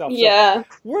ground yourself. Yeah. So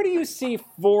where do you see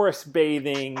forest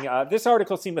bathing? This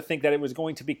article seemed to think that it was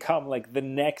going to become the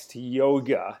next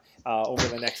yoga over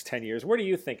the next 10 years. How do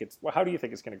you think it's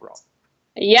going to grow?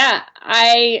 Yeah,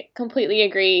 I completely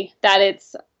agree that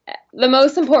it's the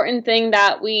most important thing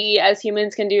that we as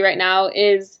humans can do right now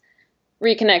is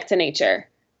reconnect to nature.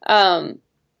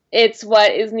 It's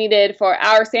what is needed for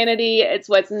our sanity. It's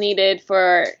what's needed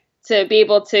to be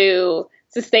able to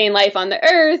sustain life on the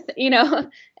earth,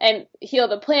 and heal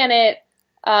the planet.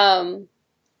 I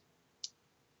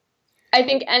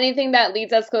think anything that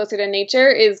leads us closer to nature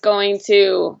is going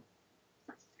to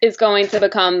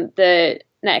become the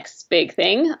next big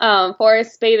thing.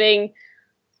 Forest bathing,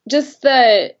 just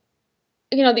the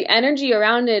energy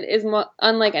around it is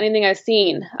unlike anything I've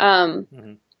seen.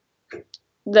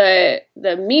 The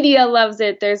media loves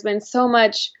it. There's been so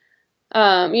much,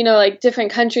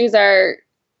 different countries are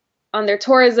on their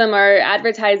tourism are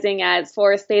advertising as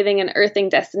forest bathing and earthing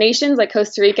destinations. Like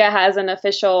Costa Rica has an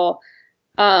official,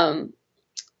 that's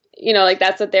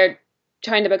what they're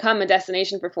trying to become, a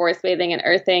destination for forest bathing and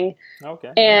earthing.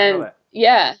 Okay. And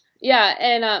yeah.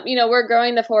 And, we're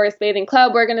growing the Forest Bathing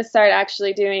Club. We're going to start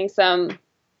actually doing some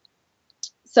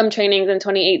trainings in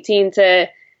 2018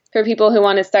 for people who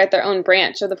want to start their own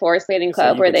branch of the Forest Bathing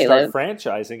Club where they live. Start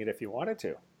franchising it if you wanted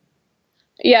to.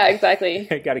 Yeah, exactly.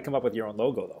 You got to come up with your own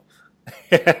logo, though.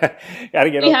 We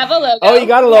have a logo. Oh, you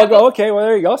got a logo. Okay, well,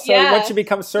 there you go. So once you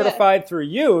become certified through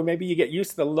you, maybe you get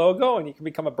used to the logo and you can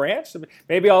become a branch. So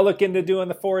maybe I'll look into doing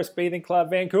the Forest Bathing Club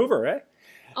Vancouver, eh?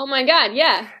 Oh my God,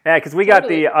 yeah. Yeah, because we got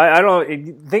I don't know,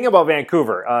 the thing about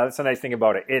Vancouver, that's a nice thing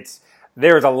about it.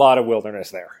 There's a lot of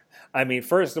wilderness there. I mean,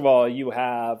 first of all, you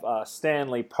have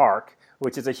Stanley Park,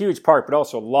 which is a huge park, but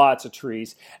also lots of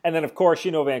trees. And then, of course,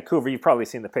 you know Vancouver. You've probably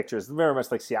seen the pictures. Very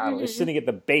much like Seattle. It's sitting at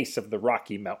the base of the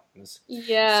Rocky Mountains.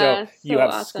 Yeah. So you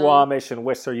have awesome. Squamish and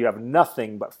Whistler. You have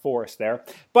nothing but forest there.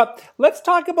 But let's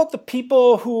talk about the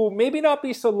people who maybe not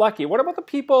be so lucky. What about the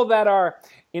people that are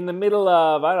in the middle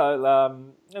of, I don't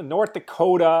know, North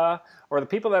Dakota, or the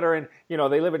people that are in,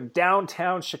 they live in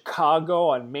downtown Chicago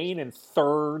on Main and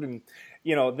 3rd, and,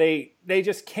 they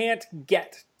just can't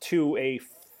get to a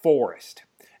forest,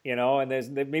 and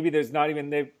there's not even,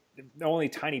 they're only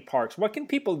tiny parks. What can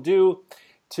people do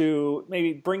to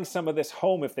maybe bring some of this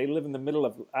home if they live in the middle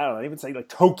of, I don't know, even say like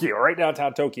Tokyo, right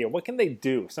downtown Tokyo? What can they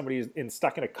do? Somebody is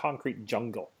stuck in a concrete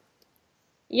jungle.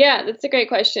 Yeah, that's a great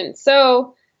question.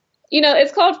 So,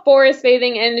 it's called forest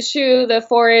bathing, and it's true, the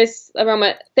forest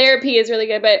aromatherapy is really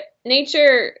good, but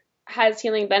nature has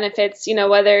healing benefits,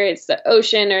 whether it's the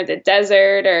ocean or the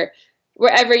desert or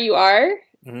wherever you are.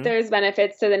 There's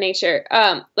benefits to the nature.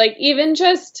 Like even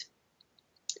just,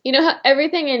 how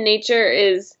everything in nature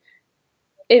is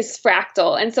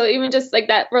fractal. And so even just like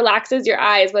that relaxes your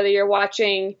eyes, whether you're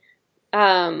watching,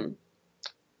 trees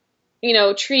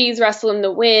rustle in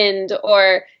the wind,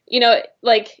 or,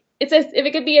 like if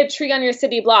it could be a tree on your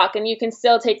city block, and you can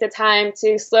still take the time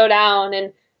to slow down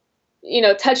and,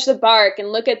 touch the bark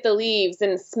and look at the leaves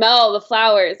and smell the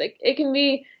flowers. Like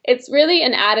it's really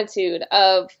an attitude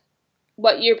of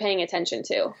what you're paying attention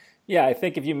to. Yeah, I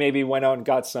think if you maybe went out and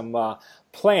got some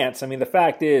plants, I mean, the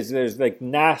fact is there's like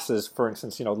NASA's, for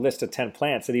instance, list of 10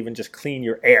 plants that even just clean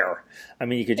your air. I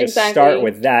mean, you could just start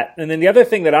with that. And then the other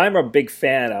thing that I'm a big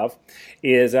fan of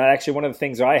is actually one of the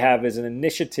things I have is an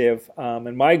initiative,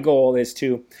 and my goal is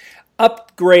to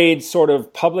upgrade sort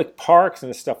of public parks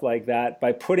and stuff like that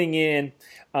by putting in,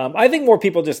 I think more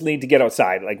people just need to get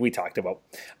outside, like we talked about.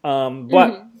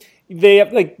 But they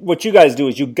have, like what you guys do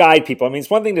is you guide people. I mean, it's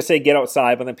one thing to say get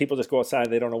outside, but then people just go outside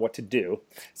and they don't know what to do.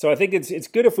 So I think it's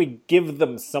good if we give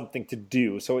them something to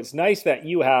do. So it's nice that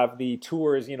you have the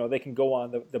tours, they can go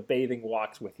on the bathing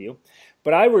walks with you.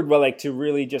 But I would like to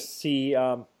really just see,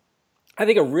 I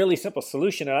think a really simple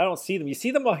solution, and I don't see them. You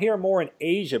see them here more in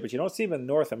Asia, but you don't see them in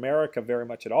North America very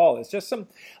much at all. It's just some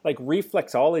like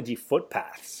reflexology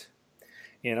footpaths.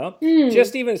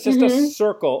 Just even it's just a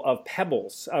circle of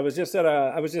pebbles. I was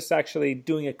just actually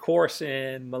doing a course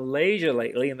in Malaysia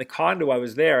lately. In the condo I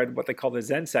was there, what they call the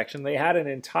Zen section, they had an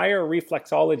entire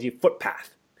reflexology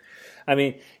footpath. I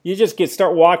mean, you just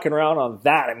start walking around on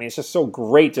that. I mean, it's just so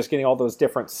great just getting all those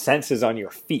different senses on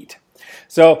your feet.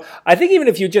 So I think even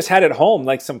if you just had at home,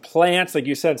 like some plants, like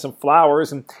you said, some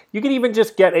flowers, and you could even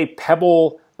just get a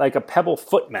pebble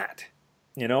foot mat.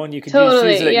 And you could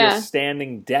use it at your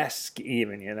standing desk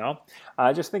even,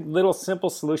 I just think little simple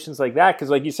solutions like that, because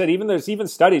like you said, there's even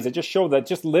studies that just show that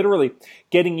just literally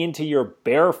getting into your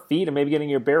bare feet and maybe getting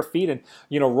your bare feet and,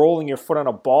 rolling your foot on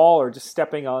a ball or just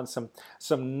stepping on some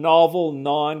novel,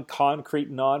 non-concrete,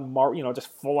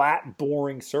 just flat,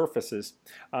 boring surfaces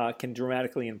can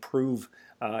dramatically improve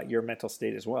your mental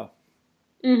state as well.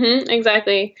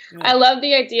 Exactly. Yeah. I love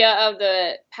the idea of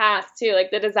the path too.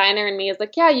 Like the designer in me is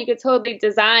like, yeah, you could totally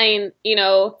design,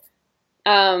 it's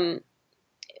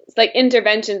like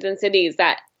interventions in cities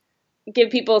that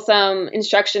give people some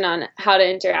instruction on how to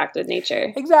interact with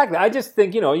nature. Exactly. I just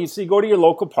think, you go to your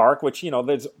local park, which,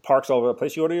 there's parks all over the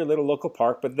place. You go to your little local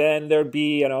park, but then there'd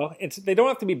be, they don't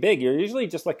have to be big. You're usually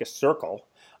just like a circle.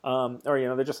 Or,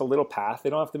 they're just a little path.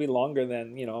 They don't have to be longer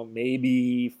than,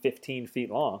 maybe 15 feet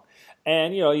long.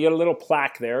 And, you get a little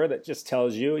plaque there that just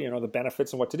tells you, the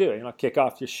benefits and what to do. Kick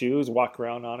off your shoes, walk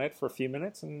around on it for a few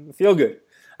minutes and feel good.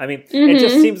 I mean, it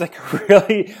just seems like a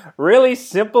really, really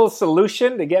simple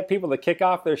solution to get people to kick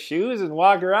off their shoes and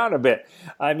walk around a bit.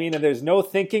 I mean, and there's no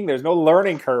thinking, there's no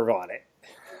learning curve on it.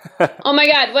 Oh my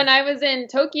God. When I was in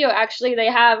Tokyo, actually,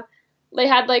 they had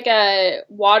like a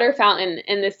water fountain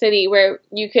in the city where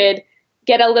you could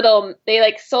get they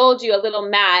like sold you a little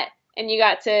mat and you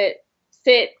got to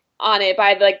sit on it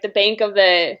by like the bank of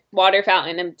the water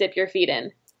fountain and dip your feet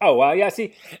in. Oh, well, yeah.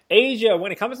 See, Asia,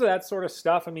 when it comes to that sort of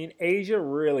stuff, I mean, Asia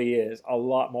really is a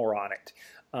lot more on it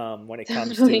when it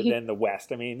comes to than the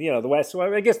West. I mean, the West,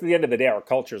 well, I guess at the end of the day, our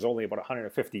culture is only about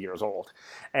 150 years old.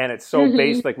 And it's so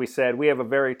based, like we said, we have a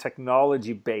very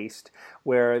technology-based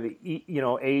where,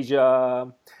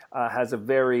 Asia has a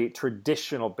very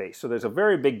traditional base. So there's a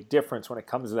very big difference when it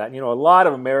comes to that. A lot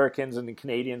of Americans and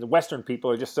Canadians, Western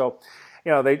people are just so,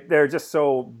 they're just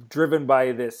so driven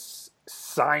by this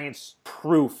science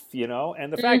proof,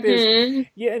 and the fact is,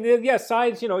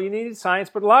 science, you need science,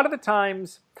 but a lot of the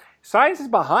times, science is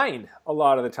behind a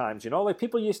lot of the times, like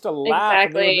people used to laugh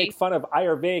and they would make fun of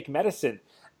Ayurvedic medicine.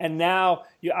 And now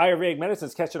Ayurvedic medicine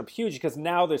is catching up huge because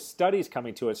now there's studies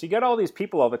coming to it. So you get all these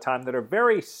people all the time that are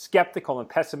very skeptical and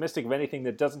pessimistic of anything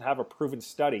that doesn't have a proven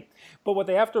study. But what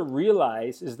they have to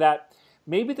realize is that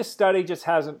maybe the study just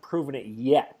hasn't proven it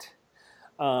yet.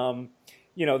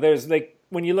 There's like,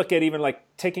 when you look at even like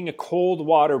taking a cold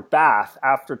water bath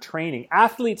after training,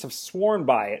 athletes have sworn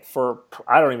by it for,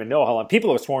 I don't even know how long.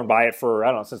 People have sworn by it for, I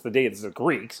don't know, since the days of the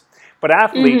Greeks. But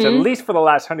athletes, at least for the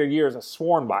last 100 years, have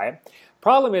sworn by it.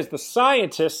 Problem is the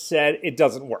scientists said it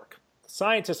doesn't work.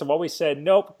 Scientists have always said,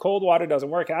 nope, cold water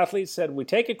doesn't work. Athletes said, we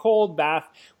take a cold bath,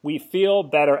 we feel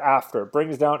better after. It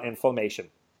brings down inflammation.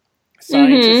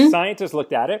 Scientists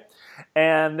looked at it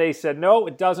and they said, no,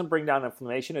 it doesn't bring down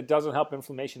inflammation. It doesn't help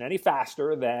inflammation any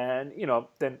faster than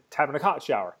having a hot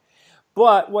shower.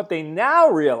 But what they now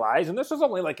realize, and this was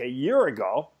only like a year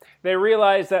ago, they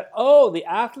realized that, the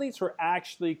athletes were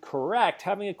actually correct.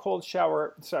 Having a cold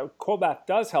bath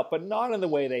does help, but not in the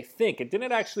way they think. It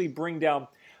didn't actually bring down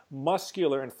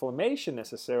muscular inflammation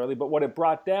necessarily, but what it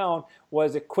brought down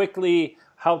was it quickly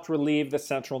helped relieve the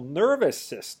central nervous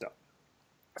system.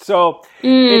 So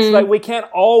it's like we can't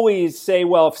always say,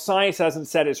 well, if science hasn't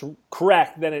said it's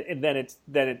correct, then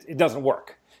it doesn't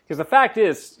work. Because the fact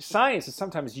is, science is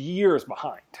sometimes years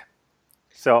behind.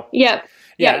 So yeah.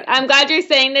 I'm glad you're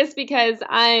saying this because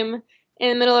I'm in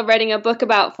the middle of writing a book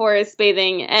about forest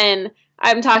bathing, and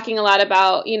I'm talking a lot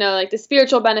about, like the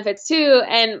spiritual benefits too.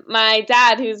 And my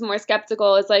dad, who's more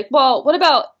skeptical, is like, well, what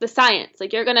about the science?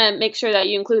 Like, you're going to make sure that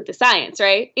you include the science,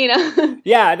 right?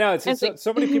 Yeah, no,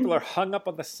 so many people are hung up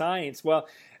on the science. Well,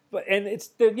 and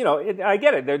it's, I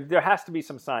get it. There has to be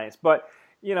some science, but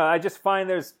I just find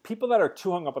there's people that are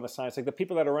too hung up on the science, like the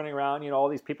people that are running around, all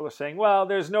these people are saying, well,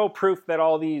 there's no proof that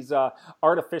all these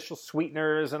artificial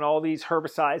sweeteners and all these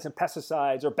herbicides and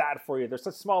pesticides are bad for you. There's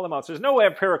such small amounts. There's no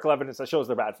empirical evidence that shows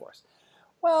they're bad for us.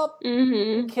 Well,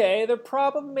 okay, the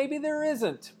problem, maybe there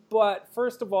isn't. But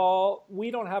first of all, we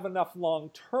don't have enough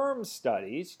long-term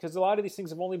studies because a lot of these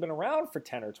things have only been around for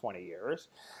 10 or 20 years.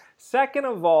 Second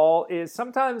of all is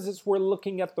sometimes we're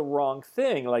looking at the wrong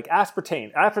thing, like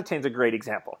aspartame. Aspartame's a great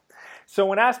example. So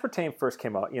when aspartame first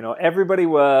came out, everybody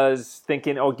was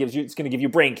thinking, it's going to give you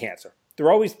brain cancer. There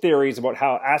are always theories about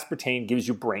how aspartame gives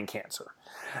you brain cancer,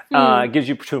 gives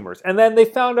you tumors. And then they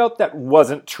found out that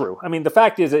wasn't true. I mean, the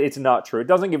fact is that it's not true. It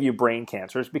doesn't give you brain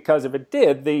cancers because if it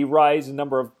did, the rise in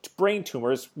number of brain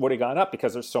tumors would have gone up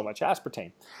because there's so much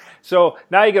aspartame. So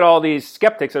now you get all these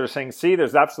skeptics that are saying, see,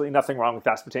 there's absolutely nothing wrong with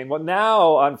aspartame. Well,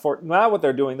 now what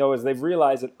they're doing, though, is they've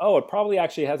realized that, it probably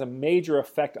actually has a major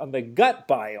effect on the gut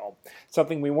biome,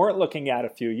 something we weren't looking at a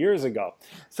few years ago.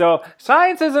 So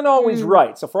science isn't always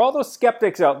right. So for all those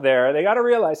skeptics out there, they got to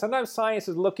realize sometimes science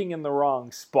is looking in the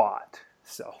wrong spot.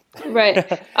 So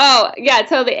right. Oh, yeah,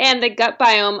 totally. And the gut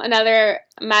biome, another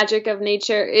magic of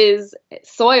nature is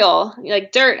soil.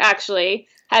 Like dirt actually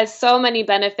has so many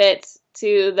benefits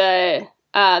to the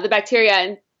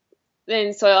bacteria,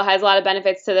 and soil has a lot of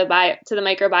benefits to the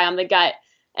microbiome, the gut.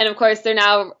 And of course, they're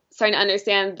now starting to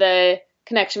understand the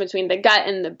connection between the gut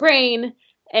and the brain,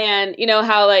 and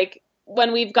how like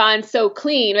when we've gone so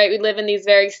clean, right? We live in these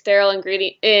very sterile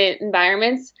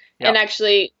environments, and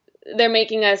actually they're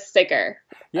making us sicker.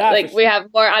 Yeah, like we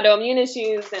have more autoimmune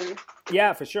issues and.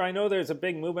 Yeah, for sure. I know there's a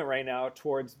big movement right now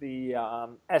towards the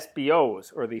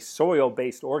SBOs, or the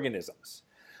soil-based organisms,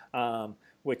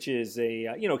 which is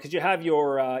because you have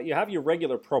your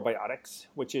regular probiotics,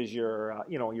 which is your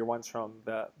ones from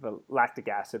the lactic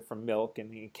acid from milk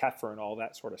and the kefir and all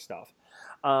that sort of stuff.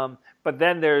 But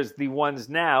then there's the ones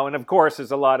now, and of course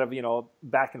there's a lot of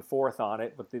back and forth on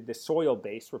it, but the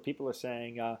soil-based, where people are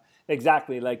saying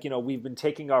exactly like we've been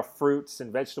taking our fruits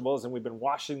and vegetables and we've been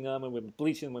washing them and we've been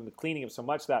bleaching them and we've been cleaning them so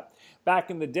much that back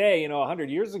in the day 100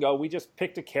 years ago we just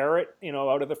picked a carrot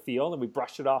out of the field and we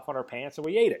brushed it off on our pants and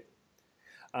we ate it.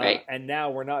 Right. And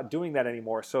now we're not doing that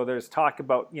anymore. So there's talk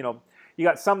about you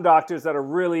got some doctors that are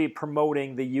really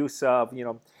promoting the use of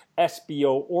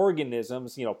SBO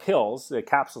organisms, pills, the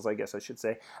capsules, I guess I should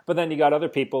say. But then you got other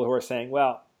people who are saying,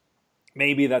 well,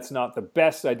 maybe that's not the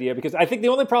best idea, because I think the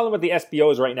only problem with the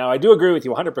SBOs right now, I do agree with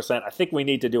you 100%. I think we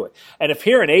need to do it. And if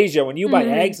here in Asia, when you buy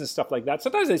eggs and stuff like that,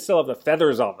 sometimes they still have the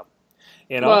feathers on them,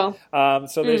 Well,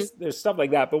 so there's stuff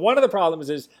like that. But one of the problems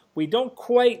is we don't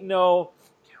quite know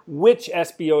which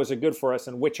SBOs are good for us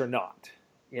and which are not.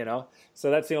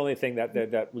 So that's the only thing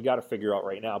that we got to figure out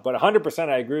right now. But 100%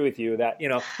 I agree with you that,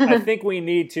 I think we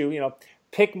need to,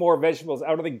 pick more vegetables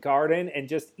out of the garden and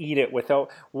just eat it without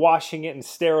washing it and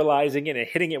sterilizing it and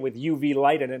hitting it with UV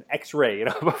light and an X-ray,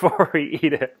 before we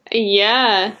eat it.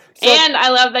 Yeah. So, and I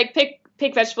love like pick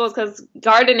vegetables, because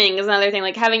gardening is another thing.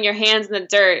 Like having your hands in the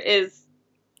dirt is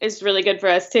really good for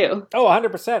us too. Oh,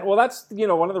 100%. Well, that's,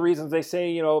 one of the reasons they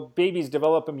say, babies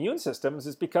develop immune systems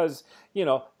is because,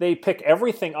 they pick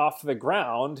everything off the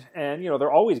ground, and,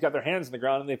 they're always got their hands in the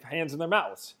ground and they have hands in their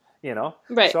mouths,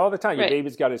 Right. So all the time your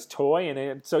baby's got his toy,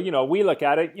 and so, we look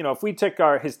at it, if we took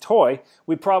his toy,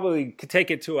 we probably could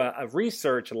take it to a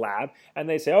research lab, and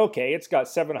they say, okay, it's got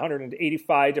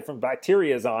 785 different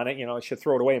bacterias on it, I should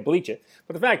throw it away and bleach it.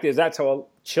 But the fact is, that's how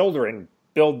children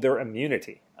build their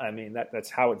immunity. I mean,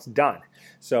 that's how it's done.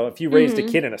 So if you raised a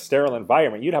kid in a sterile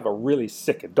environment, you'd have a really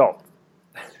sick adult.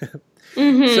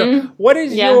 So what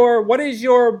is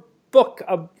your book?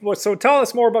 So tell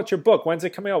us more about your book. When's it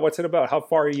coming out? What's it about? How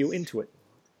far are you into it?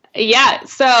 Yeah.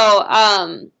 So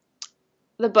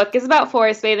the book is about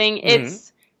forest bathing.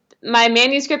 It's my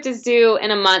manuscript is due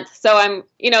in a month. So I'm,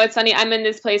 it's funny. I'm in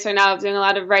this place right now of doing a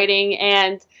lot of writing,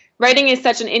 and writing is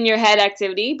such an in your head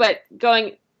activity, but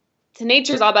going to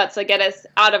nature is all about to get us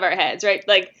out of our heads, right?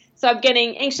 Like, so I'm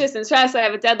getting anxious and stressed. I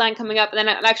have a deadline coming up, and then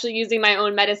I'm actually using my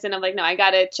own medicine. I'm like, no, I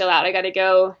got to chill out. I got to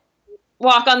go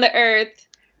walk on the earth,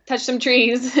 touch some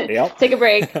trees, take a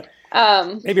break.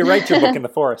 Maybe write your book in the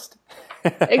forest.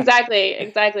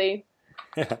 Exactly.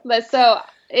 Yeah. But so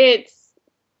it's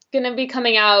going to be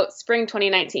coming out spring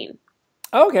 2019.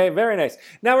 Okay, very nice.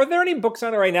 Now, are there any books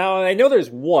on it right now? I know there's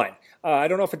one. I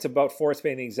don't know if it's about forest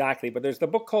bathing exactly, but there's the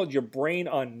book called Your Brain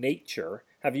on Nature.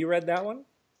 Have you read that one?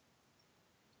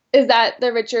 Is that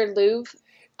the Richard Louv?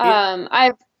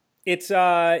 It's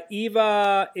an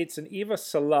Eva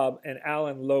Salub and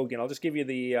Alan Logan. I'll just give you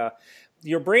the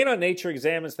Your Brain on Nature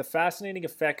examines the fascinating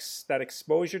effects that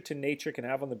exposure to nature can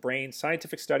have on the brain.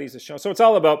 Scientific studies have shown. So it's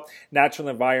all about natural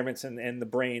environments and the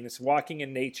brain. It's walking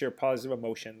in nature, positive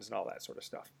emotions, and all that sort of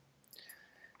stuff.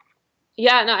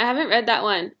 Yeah, no, I haven't read that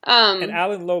one. And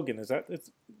Alan Logan,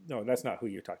 no, that's not who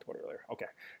you talked about earlier. Okay.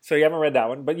 So you haven't read that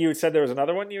one, but you said there was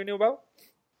another one you knew about?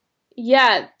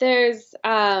 Yeah, there's, what's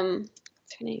her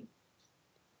name?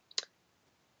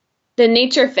 The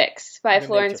Nature Fix by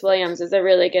Florence Williams is a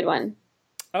really good one.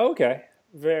 Okay.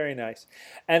 Very nice.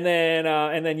 And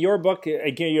then your book,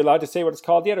 again, you're allowed to say what it's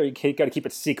called yet, or you got to keep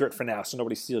it secret for now so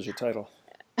nobody steals your title?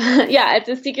 Yeah, it's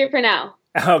a secret for now.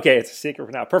 Okay, it's a secret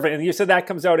for now. Perfect. And you said that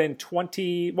comes out in what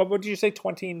did you say,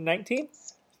 2019?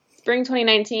 Spring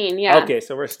 2019, yeah. Okay,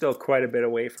 so we're still quite a bit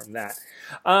away from that.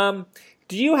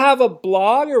 Do you have a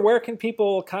blog, or where can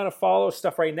people kind of follow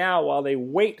stuff right now while they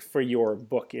wait for your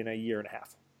book in a year and a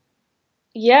half?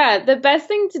 Yeah, the best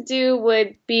thing to do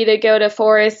would be to go to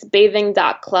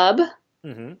forestbathing.club.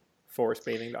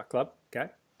 Forestbathing.club,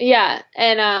 okay. Yeah,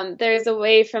 and there's a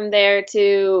way from there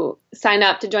to sign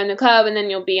up to join the club, and then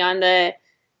you'll be on the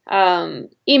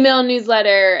email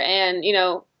newsletter, and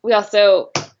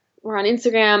we're on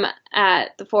Instagram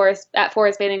at Forest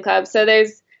Bathing Club. So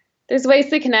there's ways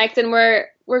to connect, and we're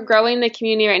growing the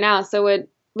community right now. So we're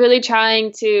really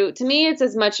trying to me, it's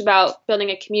as much about building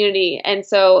a community. And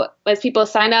so as people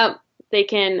sign up, they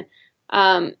can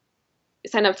sign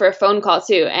up for a phone call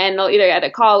too, and they'll either get a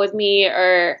call with me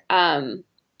or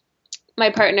my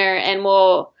partner, and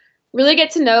we'll really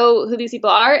get to know who these people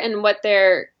are and what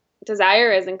their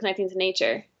desire is in connecting to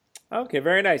nature. Okay,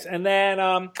 very nice. And then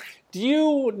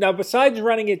now besides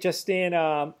running it just in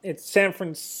it's San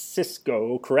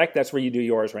Francisco, correct? That's where you do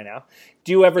yours right now.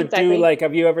 Do you ever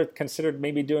have you ever considered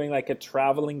maybe doing like a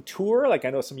traveling tour? Like, I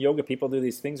know some yoga people do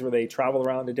these things where they travel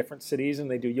around to different cities and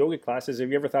they do yoga classes. Have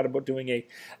you ever thought about doing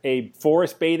a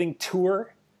forest bathing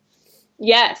tour?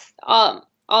 Yes, all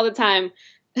the time.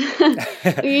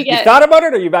 You thought about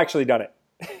it, or you've actually done it?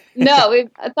 No, we've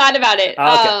thought about it.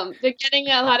 Okay. They're getting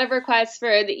a lot of requests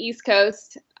for the East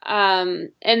Coast,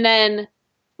 and then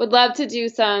would love to do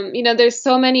some. There's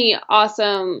so many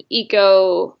awesome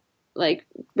eco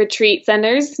retreat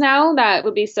centers now that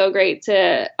would be so great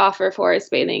to offer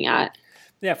forest bathing at.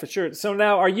 Yeah, for sure. So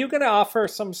now, are you going to offer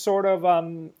some sort of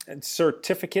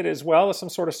certificate as well, some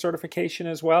sort of certification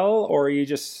as well, or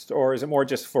is it more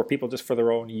just for people just for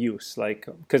their own use? Like,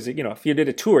 because if you did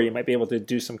a tour, you might be able to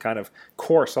do some kind of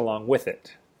course along with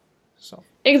it. So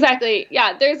exactly,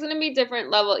 yeah. There's going to be different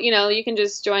level. You can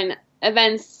just join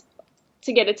events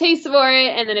to get a taste for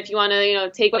it, and then if you want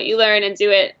to, take what you learn and do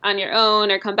it on your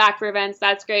own, or come back for events,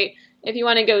 that's great. If you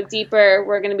want to go deeper,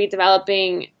 we're going to be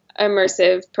developing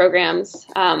immersive programs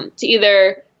to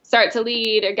either start to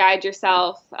lead or guide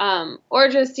yourself, or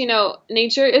just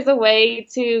nature is a way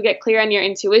to get clear on your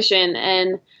intuition,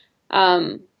 and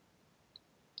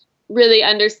really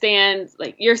understand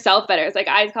like yourself better. It's like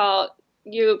I call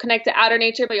you connect to outer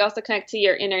nature, but you also connect to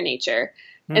your inner nature.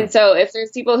 And so if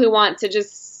there's people who want to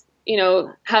just,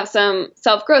 have some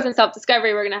self-growth and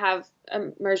self-discovery, we're going to have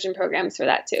immersion programs for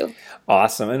that too.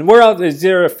 Awesome. And where else is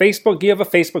there a Facebook? Do you have a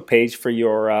Facebook page for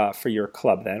your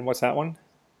club then? What's that one?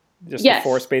 Just the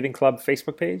Forest Bathing Club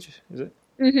Facebook page? Is it?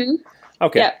 Mm-hmm.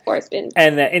 Okay. Yeah, Forest Bathing.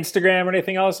 And Instagram or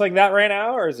anything else like that right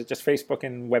now? Or is it just Facebook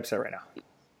and website right now?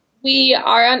 We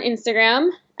are on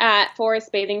Instagram at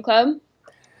Forest Bathing Club.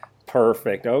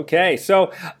 Perfect. Okay.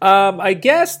 So I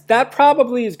guess that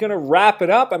probably is going to wrap it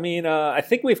up. I mean, I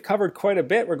think we've covered quite a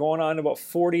bit. We're going on about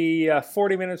 40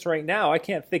 minutes right now. I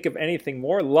can't think of anything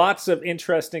more. Lots of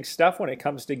interesting stuff when it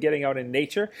comes to getting out in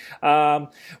nature.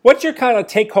 What's your kind of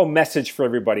take-home message for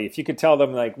everybody? If you could tell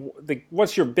them, like,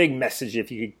 what's your big message if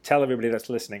you could tell everybody that's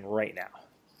listening right now?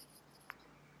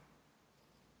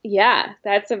 Yeah,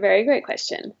 that's a very great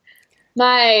question.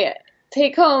 My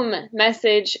take-home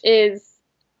message is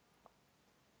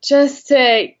just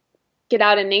to get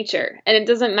out in nature. And it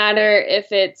doesn't matter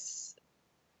if it's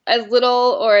as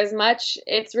little or as much.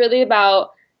 It's really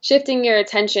about shifting your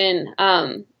attention.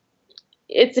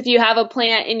 It's if you have a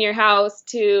plant in your house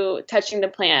to touching the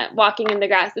plant, walking in the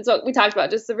grass. It's what we talked about,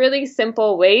 just the really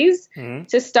simple ways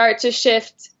to start to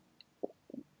shift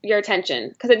your attention.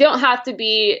 Because it don't have to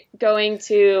be going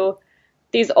to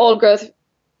these old growth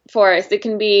forests. It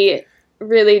can be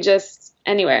really just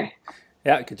anywhere.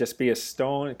 Yeah, it could just be a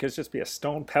stone. It could just be a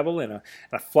stone pebble and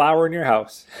a flower in your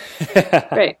house.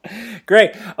 Great.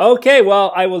 Great. Okay,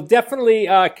 well, I will definitely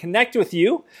connect with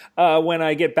you when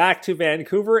I get back to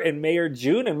Vancouver in May or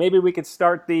June, and maybe we could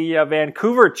start the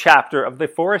Vancouver chapter of the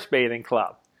Forest Bathing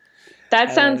Club.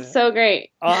 That sounds so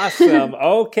great. Awesome.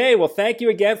 Okay. Well, thank you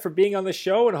again for being on the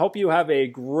show, and hope you have a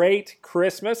great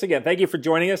Christmas. Again, thank you for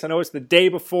joining us. I know it's the day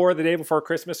before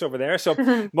Christmas over there.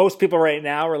 So most people right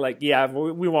now are like, yeah,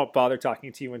 we won't bother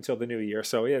talking to you until the new year.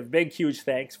 So yeah, big, huge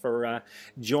thanks for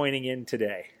joining in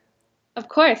today. Of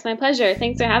course. My pleasure.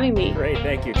 Thanks for having me. Great.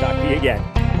 Thank you. Talk to you again.